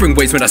technique, I bring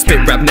waves when I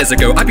spit rap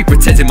Nezuko. I be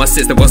protecting my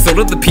sister, whilst all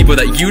of the people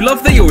that you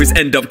love, they always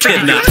end up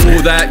kidnapped.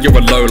 For that, you're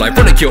a lowlife,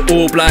 wanna kill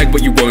all black,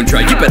 but you won't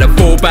try. You better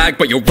fall back,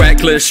 but you're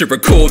reckless, should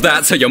recall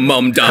that till your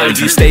mum died.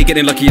 You stay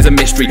getting lucky is a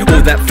mystery,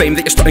 all that fame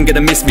that you're starting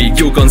gonna miss me.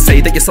 You're gonna say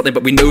that you're something,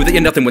 but we know that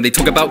you're nothing when they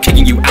talk about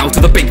kicking you out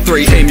of the big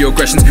three. Aim your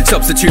aggressions,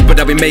 substitute, but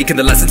I'll be making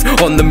the lessons.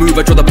 On the move,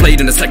 I draw the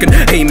blade in a second,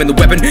 aim in the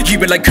weapon. You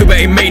be like Kuba,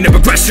 aim main of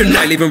aggression.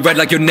 I leave him red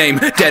like your name,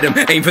 dead him.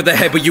 Aim for the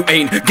head but you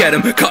ain't, get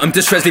him. Cut him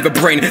to shreds, leave a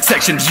brain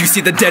section. You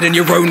see the dead in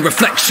your own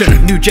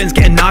reflection. New gen's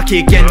getting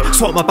narky again.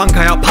 Swap my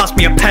bankai out, pass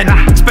me a pen.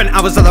 Spent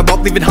hours on the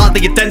rock, leaving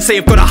hardly a dent. Say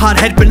you've got a hard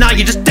head, but now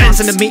you're just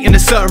dancing and meeting a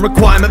certain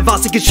requirement.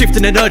 Vastly can shift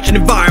in an urgent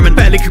environment.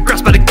 Barely could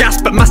grasp at the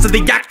gas, but master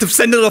the act of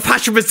sending off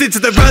Hashirahs into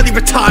their early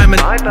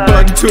retirement.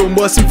 Burden to and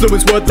worse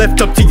influence, word left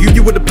up to you.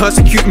 You wouldn't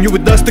persecute and you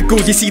would nurse the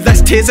ghouls. You see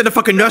less tears in a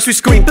fucking nursery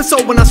scream. The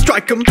soul when I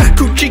strike them,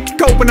 cool cheeky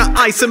cold when I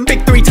ice them.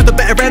 Big three to the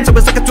better end, so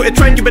it's like a Twitter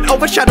trend. You've been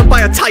overshadowed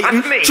by a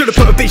titan. Should've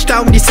put a bitch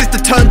down when your sister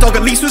turned dog.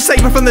 At least was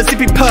safer from the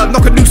zippy perk.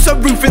 Knock a new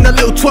sunroof in that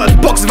little twerk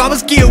box. If I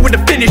was gear,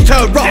 would've finished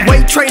her rock.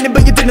 Weight training,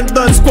 but you didn't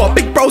learn squat.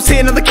 Big bro's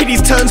here, now the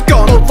kiddies turn's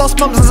gone. Old lost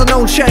mums has a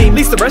known shame. At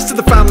least the rest of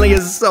the family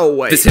is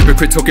away. This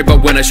hypocrite talking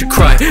about when I should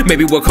cry.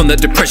 Maybe work on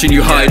that depression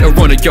you hide.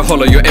 Ironic, you're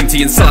hollow, you're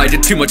empty inside.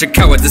 You're too much a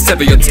coward to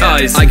sever your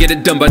ties. I get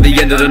it done by the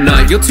end of the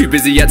night. You're too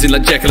busy acting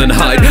like Jekyll and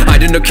Hyde. I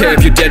don't care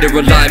if you're dead or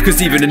alive,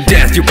 cause even in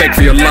death you beg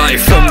for your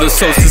life. From the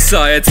soul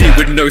society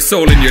with no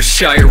soul in your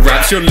shite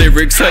raps. Your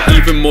lyrics are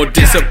even more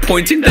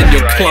disappointing than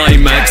your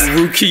climax.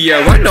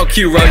 Rukia, I knock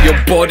you out your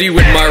body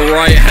with my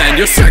right hand.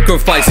 Your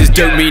sacrifices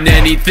don't mean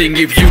anything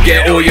if you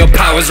get all your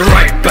powers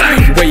right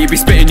back. Where you be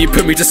spitting, you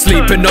put me to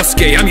sleep in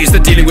Inosuke. I'm used to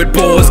dealing with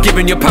bores,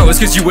 giving your powers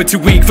cause you were too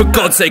weak. For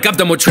God's sake, I've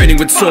done more training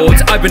with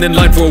swords. I've been in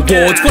line for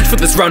awards. Watch for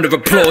this round of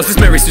applause. This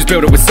Mary Sue's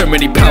builder with so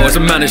many powers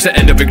and managed to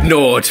end up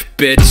ignored,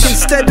 bitch.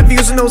 Instead of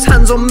using those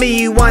hands on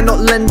me, why not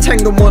lend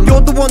Tengen one?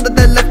 You're the one that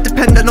they're left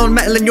dependent on,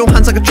 metal in your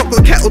hands like a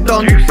chocolate kettle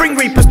done. Bring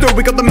reapers through,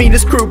 we got the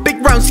meanest crew.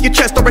 Big rounds to your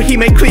chest or a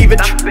he-made cleavage.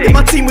 If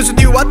my team was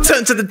with you, I'd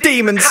turn to the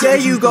demons. Yeah,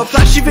 you got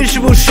flashy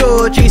visual,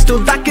 sure, G, still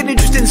like an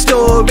interesting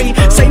story.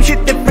 Same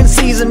shit, different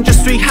season,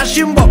 just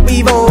rehashing what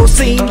we've all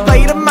seen.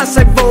 Played a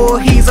massive war,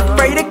 he's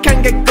afraid it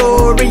can get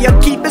gory.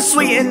 I keep it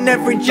sweet in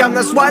every jam,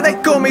 that's why they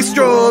call me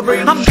Strawberry.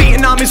 I'm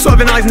beating armies,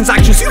 swerving Eisen's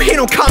actions. You hear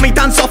no calm me,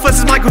 dance off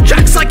versus Michael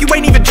Jackson like you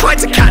ain't even tried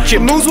to catch it.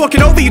 Moves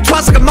walking over you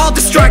twice like a mild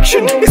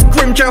distraction. It's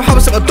grim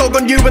jailhouse of a dog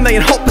on you when they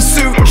in hot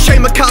pursuit.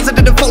 Shame my cards I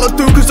didn't follow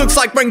through, cause looks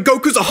like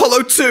Rengoku's a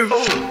hollow too.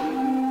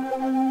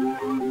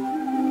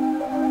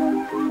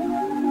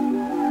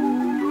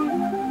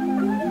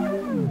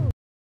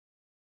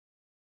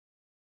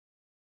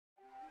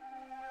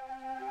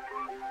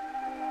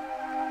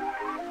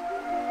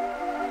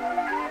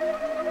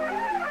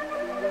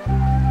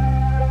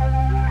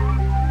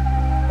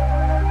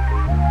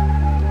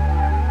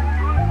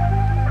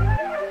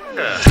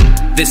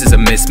 This is a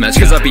mismatch,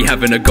 cause I be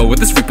having a go with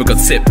this reaper got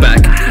sit back.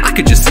 I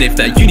could just sniff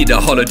that, you need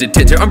a hollow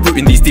detector. I'm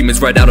rooting these demons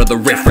right out of the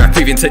riff-raff.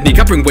 Previous technique,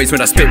 I bring waves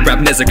when I spit rap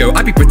Nezuko.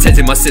 I be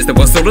protecting my sister,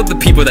 whilst all of the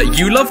people that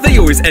you love, they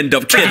always end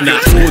up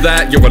kidnapped. For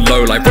that, you're a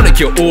lowlife, wanna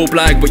kill all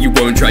black, but you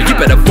won't try. You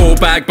better fall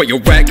back, but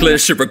you're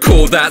reckless, should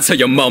recall that till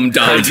your mum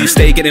died. You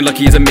stay getting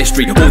lucky is a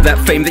mystery, all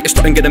that fame that you're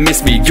starting gonna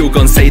miss me. You're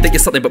gonna say that you're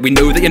something, but we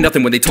know that you're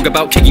nothing when they talk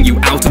about kicking you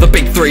out of the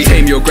big three.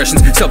 Tame your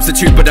aggressions,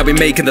 substitute, but I'll be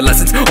making the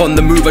lessons. On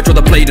the move, I draw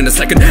the blade in a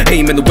second,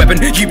 aim in the weapon.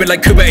 You be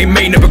like Kuba, aim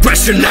main of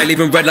aggression. I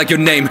leave him red like your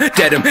name,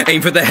 dead him. Aim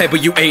for the head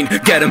but you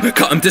ain't, get him.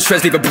 Cut him to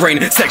shreds, leave a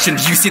brain section.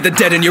 You see the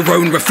dead in your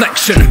own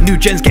reflection. New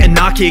gen's getting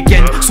narky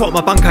again. Swap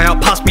my bankai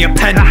out, pass me a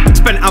pen.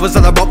 Spent hours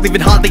on the rock,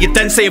 leaving hardly a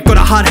dent. Say you've got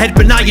a hard head,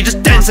 but now you're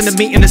just dancing and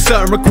meeting a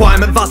certain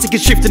requirement. Vastly can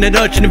shift in an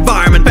urgent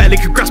environment. Barely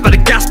could grasp at the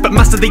gas, but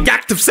master the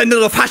act of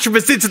sending off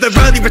Hashirahs into their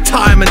early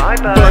retirement.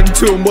 Burden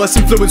to and worse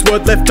influence,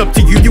 word left up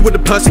to you. You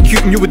wouldn't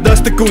persecute and you would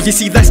nurse the ghouls. You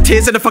see less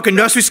tears in a fucking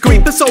nursery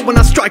scream. The soul when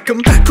I strike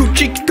them, cool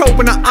cheeky cold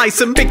when I ice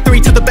Ice'em. Big three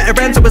to the better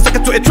ends, I was like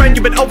a Twitter trend.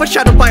 You've been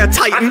overshadowed by a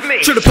titan.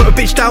 Should've put a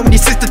bitch down when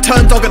your sister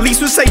turned dog. At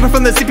least we're safer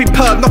from the zippy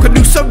perk. Knock a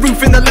new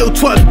sunroof in that little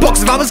twerk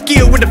box. If I was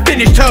Gil, would've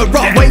finished her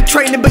rock. Weight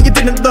training, but you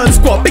didn't learn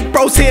squat. Big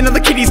bro's here, now the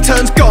kiddies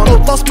turn's gone.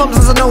 Both lost mums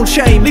as an old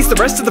shame. At least the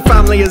rest of the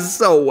family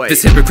is always.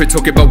 This hypocrite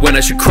talking about when I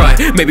should cry.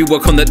 Maybe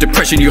work on that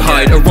depression you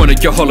hide.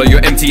 Ironic, you're hollow,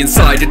 you're empty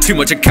inside. You're too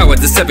much a coward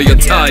to sever your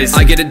ties.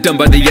 I get it done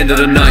by the end of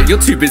the night.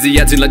 You're too busy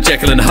acting like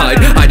Jekyll and Hyde.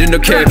 I do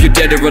not care if you're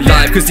dead or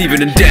alive, cause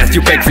even in death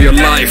you beg for your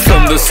life.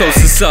 From the soul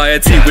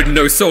society with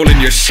no soul in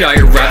your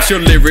shite raps. Your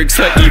lyrics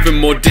are even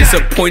more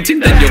disappointing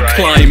than your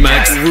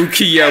climax.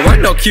 Rukia, I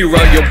knock you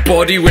out your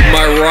body with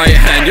my right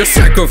hand. Your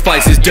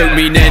sacrifices don't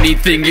mean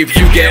anything if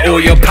you get all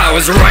your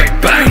powers right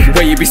back.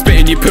 Where you be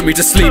spitting, you put me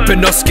to sleep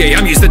in Inosuke.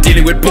 I'm used to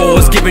dealing with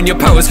bores, giving your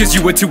powers cause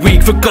you were too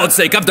weak. For God's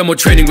sake, I've done more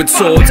training with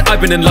swords.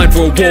 I've been in line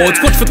for awards.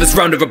 Watch for this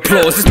round of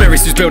applause. This Mary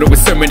Sue's builder with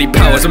so many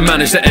powers and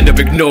managed to end up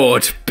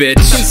ignored, bitch.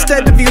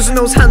 Instead of using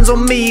those hands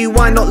on me,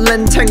 why not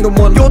lend Tengen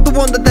one? You're the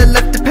one that they're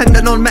left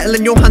dependent on. Metal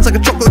in your hands like a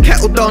chocolate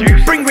kettle done.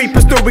 Bring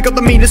Reapers through, we got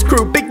the meanest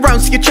crew. Big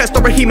rounds to your chest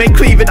or a He-Man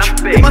cleavage.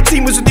 If my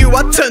team was with you,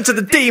 I'd turn to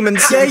the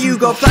demons. Yeah, you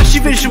got flashy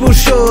visual,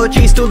 sure.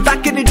 G, still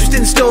like an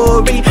interesting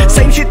story.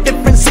 Same shit,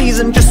 different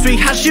season, just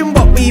rehashing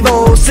what we've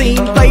all seen.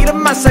 Played a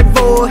massive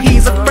war,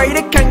 he's afraid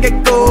it can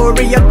get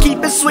gory. I keep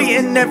it sweet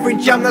in every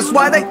jam, that's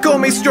why they call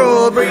me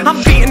Strawberry.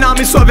 I'm beating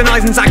armies, swerving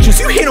Eisen's actions.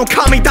 You hear no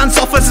calm me dance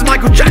off versus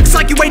Michael Jackson,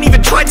 like you ain't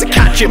even tried to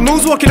catch him.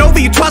 Moves walking over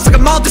you twice like a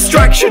mild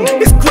distraction.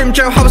 It's grim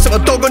Joe, how I set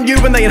a dog on you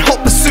when they in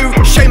hot pursuit.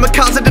 Shame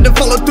Akaza didn't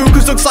follow through,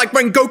 cause looks like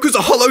Rengoku's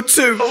a hollow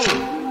too.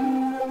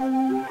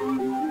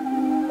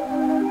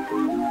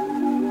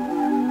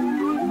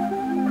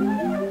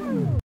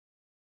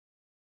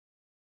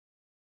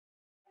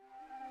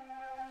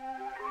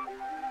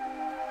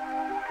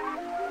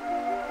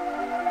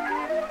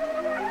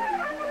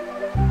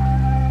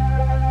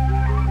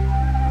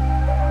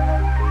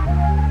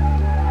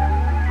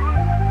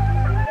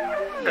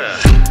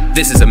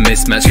 This is a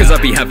mismatch, cause I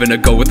be having a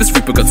go with this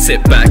Reaper got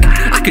sit back.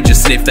 I could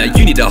just sniff that,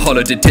 you need a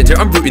hollow detector.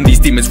 I'm rooting these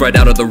demons right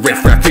out of the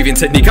riff-raff. Breathing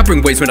technique, I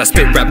bring waves when I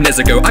spit rap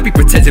Nezuko. I be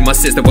protecting my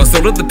sister, whilst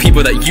all of the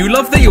people that you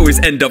love, they always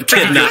end up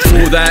kidnapped.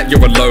 For that,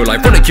 you're a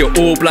lowlife, wanna kill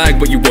all black,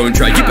 but you won't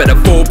try. You better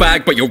fall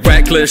back, but you're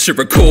reckless, should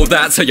recall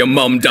that, so your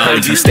mum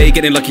died. You stay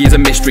getting lucky is a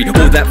mystery,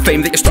 all that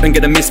fame that you're starting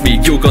gonna miss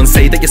me. You're gonna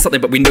say that you're something,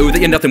 but we know that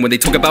you're nothing when they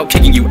talk about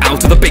kicking you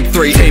out of the big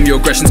three. Tame your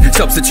aggressions,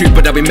 substitute,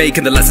 but I'll be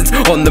making the lessons.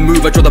 On the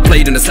move, I draw the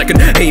blade in a second,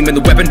 aim in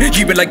the weapon.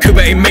 You been like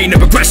Kuba, aim main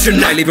of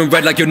aggression. I leave him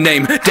red like your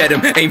name, dead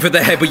him. Aim for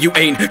the head but you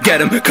ain't, get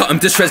him. Cut him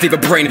to shreds, leave a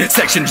brain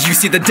section. You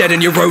see the dead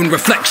in your own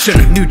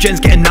reflection. New gen's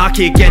getting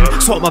narky again.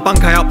 Swap my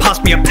bankai out,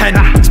 pass me a pen.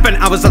 Spent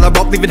hours on the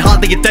rock, leaving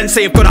hardly a dent.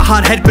 Say I've got a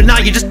hard head, but now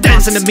you're just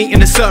dancing and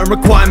meeting a certain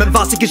requirement.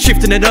 Vastly can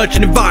shift in an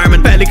urgent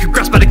environment. Barely could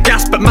grasp by the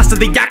gas, but master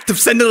the act of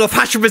sending off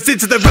Hashirahs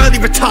into their early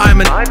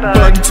retirement.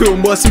 Burden to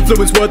them, worse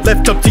influence, word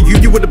left up to you.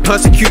 You wouldn't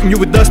persecute them, you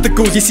would nurse the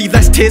ghouls. You see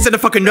less tears in a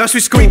fucking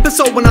nursery scream. The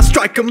soul when I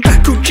strike them,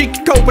 cool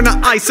cheeky cold when I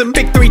ice them.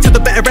 Big three to the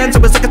better ends, I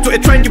was like a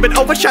Twitter trend. You've been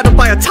overshadowed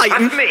by a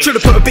titan.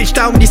 Should've put a bitch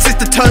down when your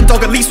sister turned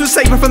dog. At least we're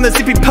safer from the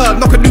zippy perk.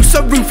 Knock a new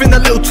sunroof in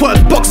that little twerk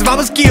box. If I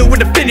was Gil,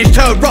 would've finished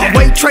her rock.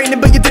 Weight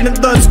training, but you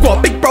didn't learn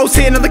squat. Big bro's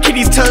here, now the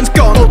kiddies turn's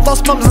gone. Both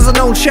lost mums as an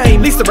old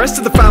shame. At least the rest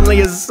of the family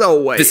is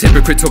always. This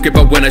hypocrite talking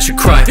about when I should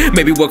cry.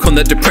 Maybe work on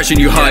that depression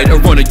you hide.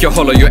 Ironic, you're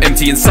hollow, you're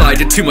empty inside.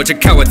 You're too much a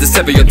coward to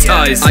sever your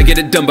ties. I get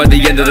it done by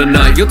the end of the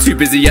night. You're too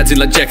busy acting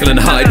like Jekyll and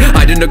Hyde.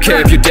 I do not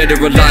care if you're dead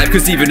or alive,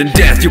 cause even in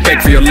death you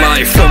beg for your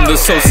life. From the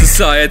soul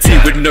society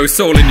with no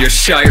soul in your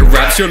shite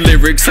raps. Your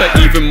lyrics are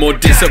even more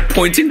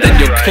disappointing than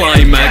your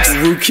climax.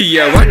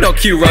 Rukia, I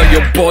knock you out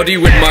your body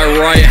with my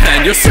right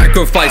hand. Your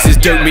sacrifices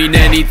don't mean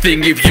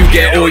anything if you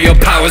get all your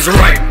powers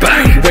right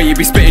back. Where you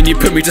be spitting, you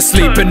put me to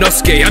sleep in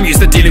Inosuke. I'm used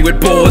to dealing with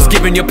bores,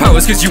 giving your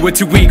powers cause you were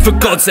too weak. For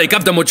God's sake,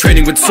 I've done more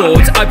training with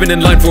swords. I've been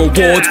in line for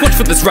awards. Watch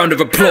for this round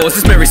of applause.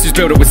 This Mary Sue's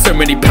builder with so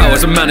many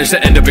powers and managed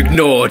to end up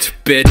ignored,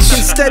 bitch.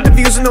 Instead of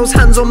using those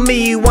hands on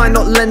me, why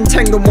not lend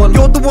Tengen one?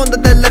 You're the one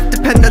that they're left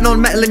dependent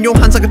on. Metal in your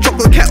hands like a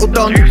chocolate kettle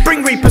done.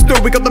 Bring Reapers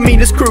through, we got the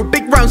meanest crew.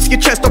 Big rounds to your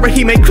chest or a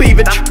He-Man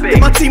cleavage. If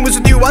my team was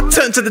with you, I'd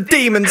turn to the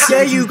demons.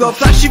 Yeah, you got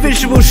flashy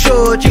visual,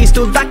 sure. G,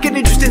 still like an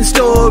interesting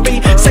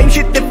story. Same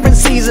shit, different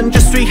season,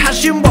 just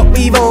rehashing what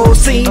we've all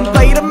seen.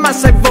 Played a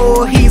massive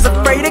war, he's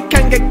afraid it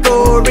can get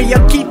gory.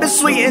 I keep it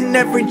sweet in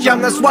every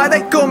jam, that's why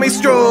they call me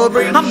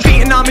Strawberry. I'm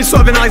beating armies,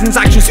 swerving Eisen's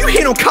actions. You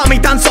hear no calm me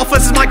dance off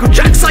versus Michael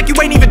Jackson, like you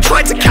ain't even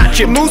tried to catch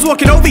him. Moves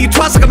walking over you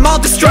twice like a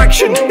mild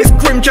distraction. It's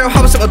grim Joe,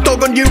 how I set a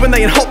dog on you when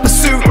they in hot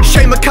pursuit.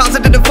 Shame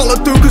Akaza didn't follow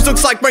through, cause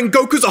looks like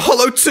Rengoku's a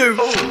hollow too.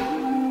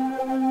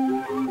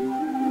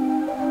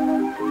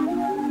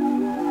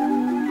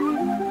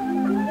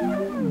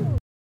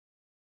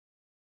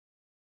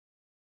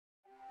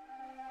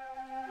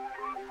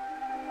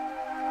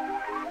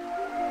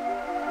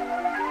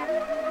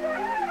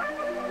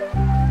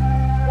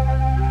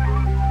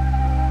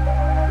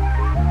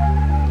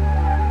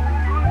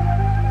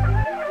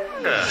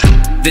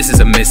 This is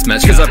a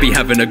mismatch, cause I be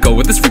having a go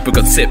with this reaper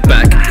got sit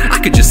back. I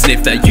could just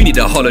sniff that, you need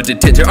a hollow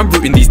detector. I'm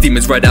rooting these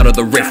demons right out of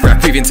the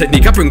riff-raff. Breathing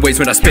technique, I bring waves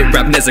when I spit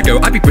rap.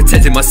 Nezuko, I be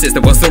protecting my sister,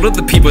 whilst all of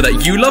the people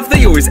that you love,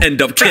 they always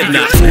end up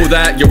kidnapped. For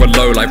that, you're a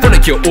lowlife, wanna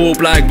kill all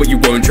black, but you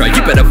won't try.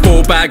 You better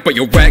fall back, but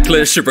you're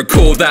reckless, should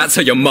recall that, so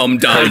your mum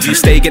died. You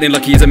stay getting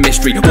lucky is a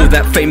mystery, all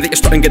that fame that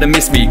you're starting gonna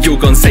miss me. You're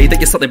gonna say that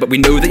you're something, but we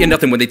know that you're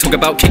nothing when they talk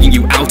about kicking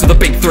you out of the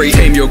big three.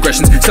 Tame your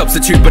aggressions,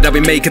 substitute, but I'll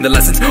be making the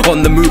lessons.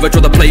 On the move, I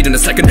draw the blade in a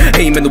second,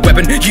 aim in the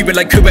weapon. You be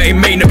like Kuba, aim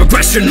main of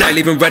progression. I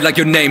leave him red like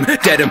your name,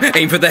 dead him.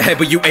 Aim for the head,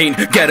 but you ain't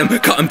get him.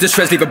 Cut him to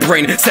shreds, leave a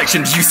brain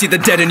section. You see the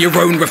dead in your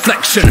own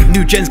reflection.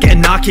 New gen's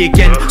getting narky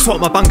again.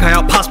 Swap my bankai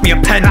out, pass me a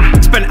pen.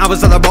 Spent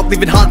hours on the rock,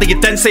 leaving hardly a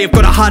dent. Say I've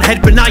got a hard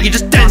head, but now you're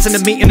just dancing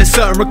and meeting a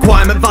certain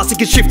requirement. Vastly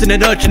can shift in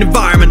an urgent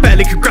environment.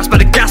 Barely could grasp by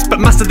the gas, but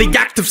master the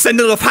act of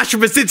sending off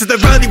Hashiras into their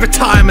early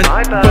retirement.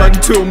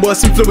 Burden to and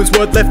worse influence,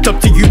 word left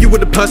up to you. You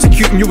wouldn't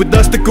persecute them, you would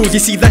nurse the ghouls.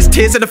 You see less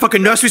tears in a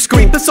fucking nursery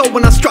scream. The soul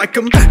when I strike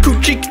them, cool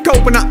cheeky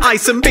cold when I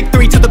ice them. Big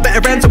three to the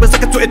better ends, it was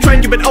like a Twitter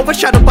trend. You've been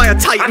overshadowed by a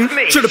titan.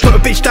 Should've put a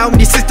bitch down when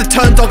your sister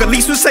turned dog. At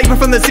least we'll save her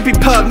from the zippy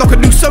perm. Knock a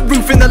loose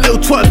roof in the little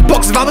twerk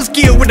box. If I was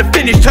Gil, would've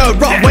finished her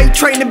rock. Weight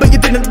training, but you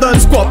didn't learn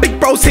squat. Big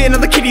bros here,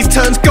 and the kiddies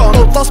turns gone.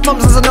 All lost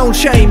mums is an old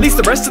shame. At least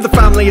the rest of the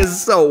family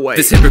is always.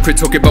 This hypocrite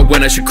talking about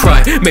when I should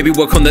cry. Maybe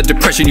work on that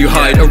depression you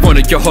hide.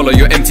 Ironic, you're hollow,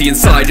 you're empty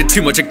inside. You're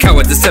too much a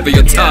coward to sever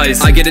your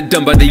ties. I get it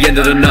done by the end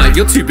of the night.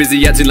 You're too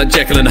busy acting like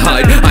Jekyll and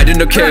Hyde. I do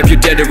not care if you're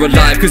dead or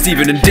alive, cause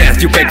even in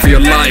death you beg for your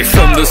life.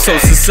 From the soul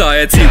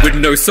society with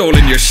no soul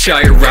in your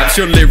shite raps.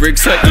 Your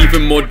lyrics are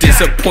even more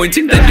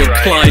disappointing than your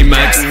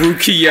climax.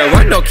 Rukia,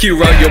 I knock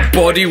you out your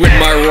body with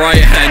my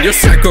right hand. Your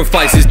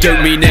sacrifices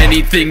don't mean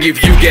anything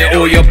if you get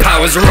all your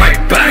powers right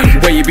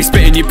back. Where you be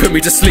spitting, you put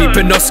me to sleep.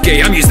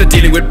 Inosuke, I'm used to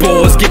dealing with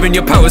bores. Giving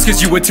your powers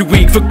cause you were too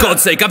weak. For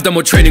God's sake, I've done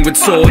more training with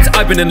swords.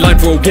 I've been in line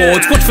for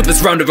awards. Watch for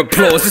this round of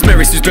applause. This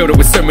Mary Sue's builder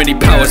with so many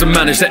powers and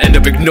managed to end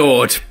up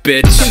ignored,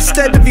 bitch.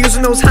 Instead of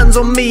using those hands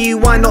on me,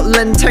 why not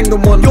lend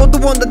Tengen one? You're the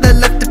one that they're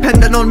left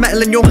dependent on.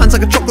 Metal in your hands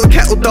like a chocolate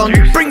kettle done.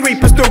 Bring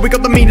reapers through, we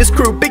got the meanest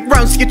crew. Big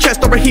rounds to your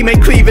chest or a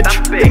he-made cleavage.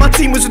 If my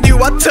team was with you,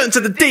 I'd turn to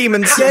the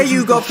demons. Yeah,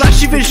 you got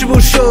flashy visual,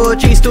 sure.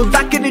 G still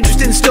lack an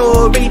interesting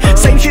story.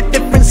 Same shit,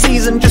 different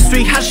season, just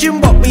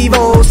rehashing what we've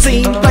all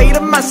seen. Played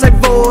a massive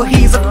war,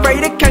 he's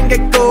afraid it can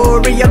get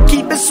gory. I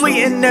keep it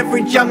sweet in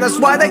every jam, that's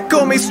why they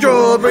call me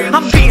Strawberry.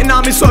 I'm beating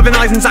armies, swerving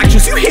Aizen's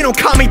actions. You hear no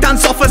Kami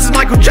dance off versus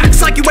Michael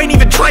Jackson, like you ain't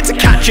even tried to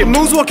catch it.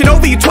 Moves walking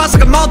over you twice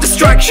like a mild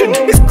distraction.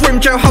 It's Grim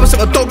Joe, how I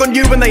set a dog on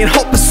you and they in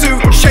hot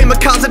pursuit. Shame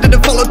Makaza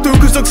didn't follow through,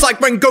 cause looks like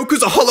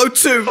Rengoku's a hollow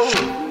too.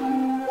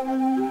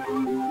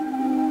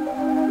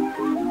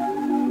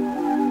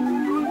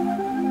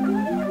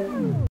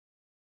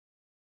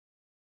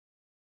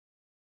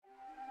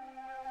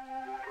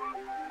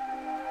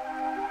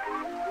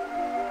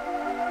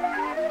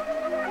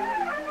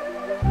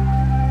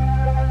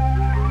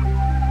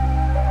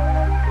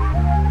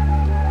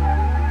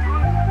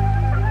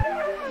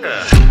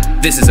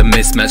 This is a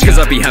mismatch, cause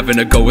I be having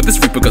a go with this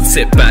reaper got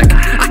sit back.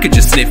 I could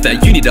just sniff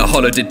that, you need a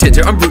hollow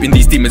detector. I'm rooting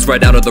these demons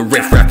right out of the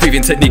riff-raff.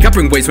 Breathing technique, I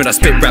bring waves when I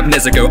spit rap.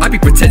 Nezuko, I be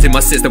protecting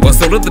my sister,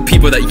 whilst all of the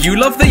people that you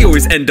love, they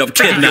always end up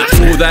kidnapped.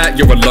 For that,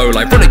 you're a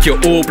lowlife, wanna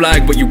kill all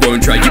black, but you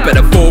won't try. You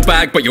better fall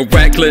back, but you're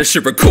reckless,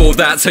 should recall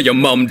that, so your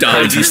mum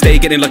died. You stay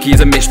getting lucky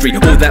is a mystery,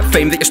 all that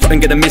fame that you're starting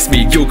gonna miss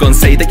me. You're gonna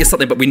say that you're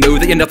something, but we know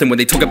that you're nothing when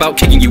they talk about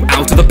kicking you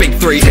out of the big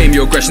three. Tame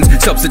your aggressions,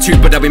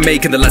 substitute, but I'll be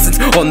making the lessons.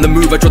 On the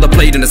move, I draw the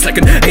blade in a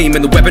second, aim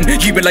in the weapon.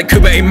 You be like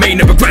Kuba, aim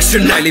main of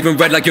progression. I leave him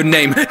red like your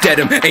name, dead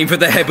him. Aim for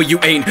the head, but you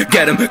ain't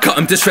get him. Cut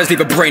him to shreds,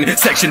 leave a brain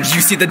section. You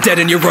see the dead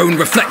in your own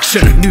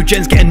reflection. New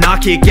gen's getting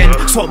narky again.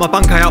 Swap my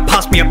bankai out,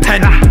 pass me a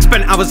pen.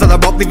 Spent hours on the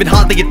rock, leaving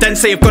hardly a dent.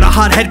 Say I've got a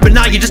hard head, but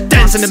now you're just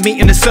dancing and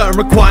meeting a certain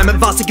requirement.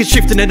 Vastly can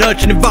shift in an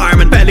urgent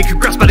environment. Barely could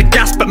grasp by the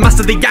gas, but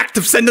master the act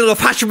of sending off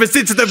Hashiras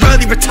into their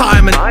early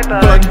retirement.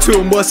 Burden to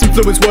and worse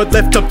influence, word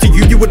left up to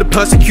you. You wouldn't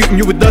persecute them,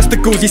 you would nurse the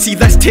ghouls. You see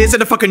less tears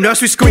in a fucking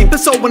nursery scream. The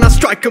soul when I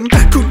strike them,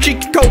 cool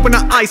cheeky cold when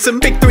I ice them.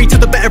 Big three to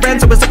the better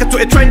ends, it was like a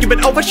Twitter trend. You've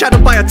been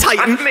overshadowed by a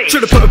titan.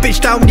 Should've put a bitch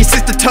down when your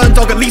sister turned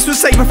dog. At least we'll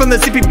save her from the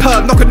zippy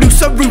perm. Knock a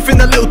loose roof in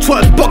the little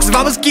twerk box. If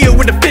I was Gil,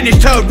 would've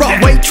finished her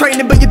rock. Weight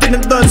training, but you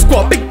didn't learn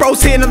squat. Big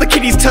bros here, and the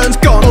kiddies turns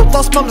gone. All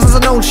lost mums is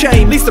an old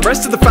shame. At least the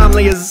rest of the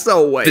family is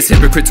always. This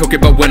hypocrite talking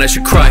about when I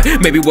should cry.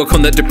 Maybe work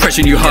on that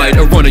depression you hide.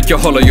 Ironic, you're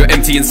hollow, you're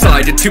empty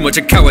inside. You're too much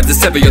a coward to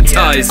sever your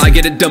ties. I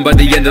get it done by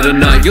the end of the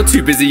night. You're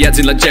too busy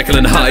acting like Jekyll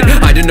and Hyde.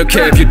 I do not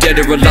care if you're dead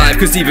or alive,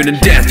 cause even in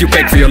death you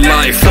beg for your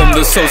life. From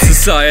the soul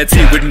society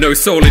with no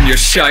soul in your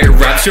shite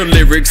raps. Your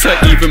lyrics are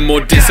even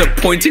more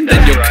disappointing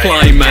than your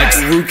climax.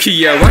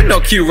 Rukia, I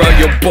knock you out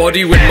your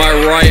body with my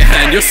right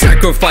hand. Your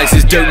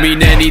sacrifices don't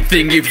mean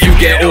anything if you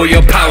get all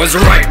your powers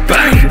right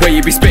back. Where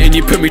you be spitting,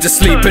 you put me to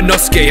sleep.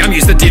 Inosuke, I'm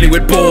used to dealing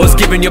with bores.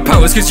 Giving your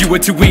powers cause you were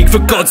too weak. For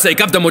God's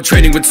sake, I've done more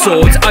training with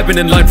swords. I've been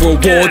in line for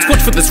awards.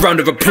 Watch for this round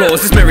of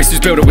applause. This Mary Sue's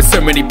builder with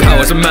so many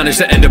powers and managed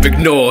to end up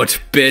ignored,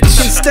 bitch.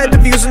 Instead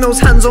of using those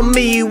hands on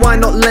me, why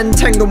not lend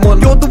Tengen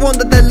one? You're the one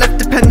that they're left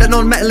dependent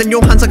on. metal in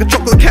your hands like a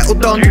chocolate kettle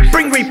done.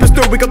 Bring reapers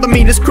through, we got the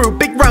meanest crew.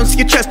 Big rounds to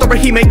your chest or a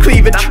he-made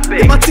cleavage.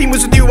 If my team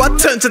was with you, I'd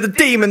turn to the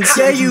demons.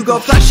 Yeah, you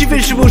got flashy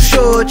visual,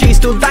 sure, G,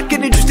 still like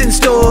an interesting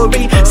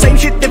story. Same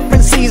shit,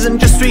 different season,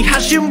 just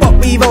rehashing what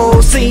we've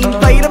all seen.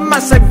 Played a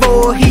mass like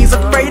four, he's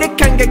afraid it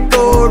can get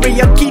gory.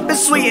 I keep it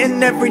sweet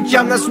in every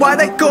jam, that's why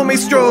they call me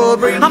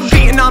Strawberry. I'm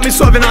beating armies,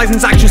 swerving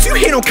Eisen's actions. You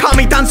hear no call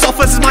me dance off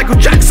versus Michael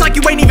Jackson, like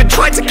you ain't even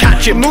tried to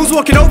catch it. Moves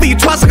walking over you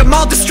twice like a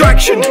mild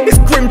distraction. It's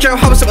grim Joe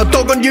how I set a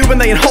dog on you and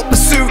they in hot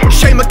pursuit.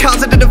 Shame my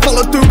cards I didn't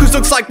follow through, cause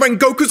looks like when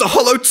Goku's a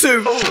hollow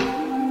too.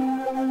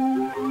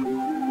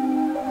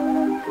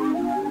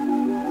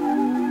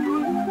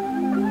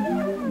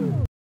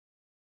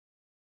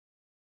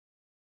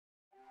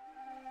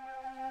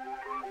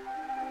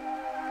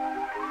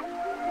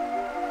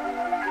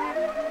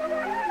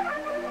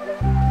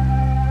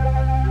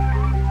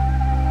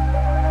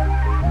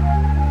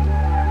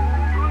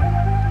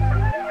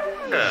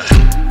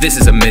 This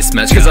is a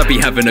mismatch, cause I be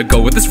having a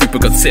go with this reaper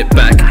got sit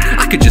back.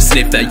 I could just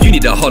sniff that, you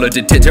need a hollow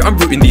detector. I'm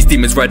rooting these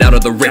demons right out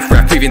of the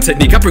riff-raff. Breathing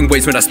technique, I bring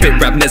waves when I spit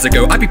rap.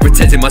 Nezuko, I be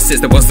protecting my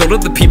sister, whilst all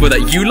of the people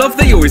that you love,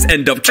 they always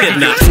end up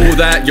kidnapped. For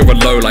that, you're a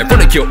lowlife,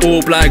 wanna kill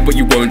all black, but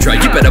you won't try.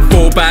 You better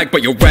fall back,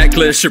 but you're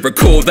reckless, should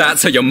recall that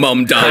till your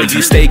mum died.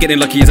 You stay getting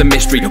lucky is a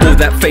mystery, all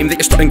that fame that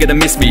you're starting gonna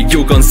miss me.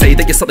 You're gonna say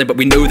that you're something, but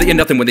we know that you're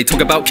nothing when they talk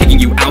about kicking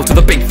you out of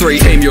the big three.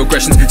 Tame your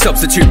aggressions,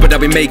 substitute, but I'll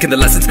be making the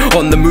lessons.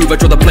 On the move, I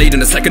draw the blade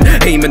in a second,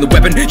 aim in the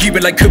weapon. You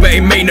be like Kuba,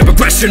 aim main of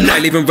aggression. I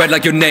leave him red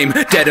like your name,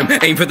 dead him.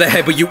 Aim for the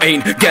head but you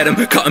ain't, get him.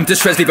 Cut him to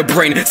shreds, leave a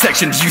brain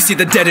section. You see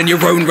the dead in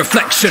your own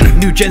reflection.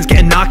 New gen's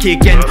getting narky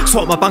again,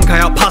 swap my bankai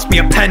out, pass me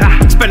a pen.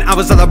 Spent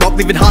hours on the rock,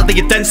 leaving hardly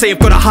a dent. Say I've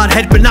got a hard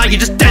head, but now you're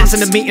just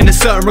dancing. And meeting a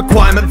certain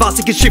requirement,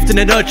 vastly can shift in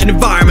an urgent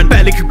environment.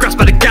 Barely could grasp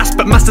by the gas,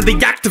 but master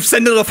the act of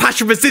sending off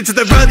Hashiras into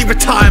their early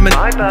retirement.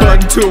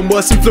 Burden to and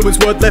worse influence,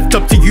 word left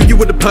up to you. You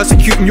wouldn't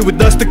persecute and you would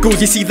nurse the ghouls.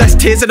 You see less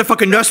tears in a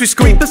fucking nursery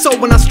scream. The soul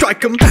when I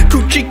strike them,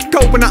 cool cheeky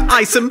cold when I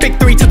ice them. Big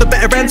three to the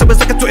better end, so it's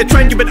like a Twitter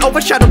trend. You've been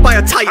overshadowed by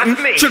a titan.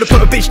 Should've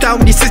put a bitch down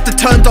when your sister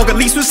turned dog. At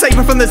least we'll save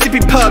her from the zippy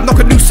perm. Knock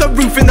a new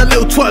sunroof in that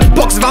little twerk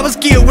box. If I was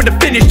gear, would've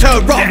finished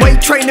her. Wrong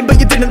weight training, but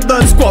you didn't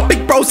learn squat.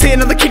 Big bros here,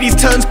 now the kiddies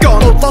turns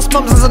gone. All lost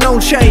mums is a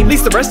known shame. At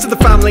least the rest of the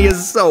family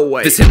is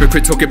always. This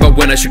hypocrite talking about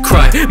when I should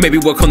cry. Maybe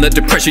work on that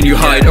depression you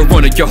hide.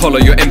 Ironic, you're hollow,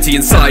 you're empty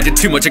inside. You're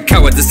too much a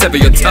coward to sever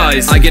your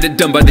ties. I get it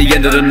done by the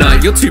end of the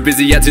night. You're too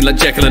busy acting like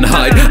Jekyll and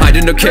Hyde. I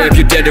do not care if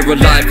you're dead or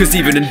alive, cause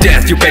even in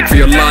death you beg for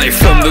your life.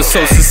 From the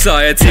soul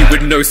society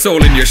with no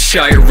soul in your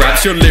shite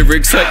raps. Your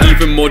lyrics are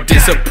even more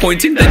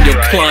disappointing than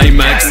your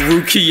climax.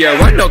 Rukia,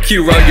 I knock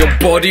you out your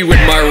body with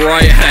my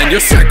right hand. Your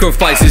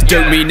sacrifices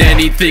don't mean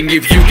anything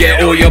if you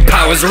get all your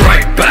powers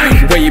right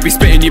back. Where you be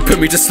spitting, you put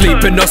me to sleep.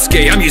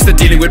 Inosuke, I'm used to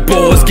dealing with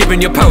bores.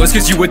 Giving your powers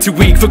cause you were too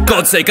weak. For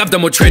God's sake, I've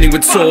done more training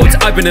with swords.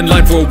 I've been in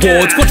line for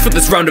awards. Watch for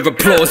this round of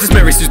applause. This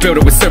Mary Sue's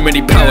builder with so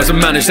many powers and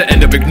managed to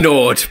end up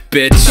ignored,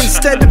 bitch.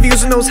 Instead of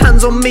using those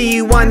hands on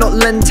me, why not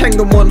lend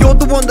Tengen one? You're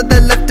the one that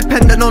they're left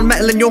dependent on,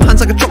 metal in your hands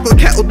like a chocolate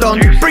kettle done.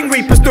 Bring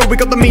reapers through, we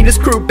got the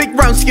meanest crew. Big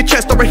rounds to your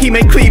chest or a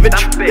he-made cleavage.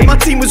 If my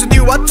team was with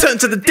you, I'd turn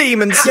to the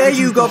demons. Yeah,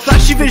 you got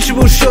flashy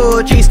visual,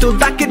 sure, G, still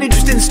like an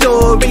interesting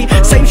story.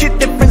 Same shit,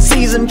 different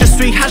season, just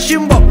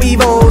rehashing what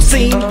we've all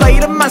seen.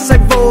 Played a mass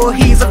like four,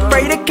 he's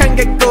afraid it can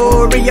get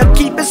gory. I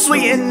keep it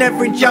sweet in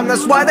every jam,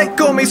 that's why they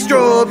call me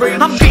Strawberry.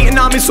 I'm beating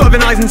armies,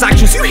 swerving Eisen's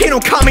actions. You hear no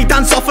call me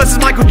dance off versus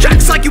Michael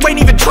Jackson, like you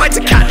ain't even tried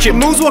to catch it.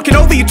 Moves walking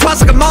over you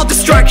twice like a mild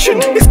distraction.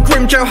 It's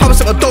grim Joe how I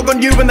set a dog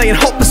on you and they in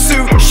hot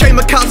pursuit. Shame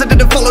my cards I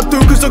didn't follow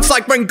through, cause looks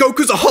like when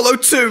Goku's a hollow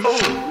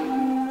too.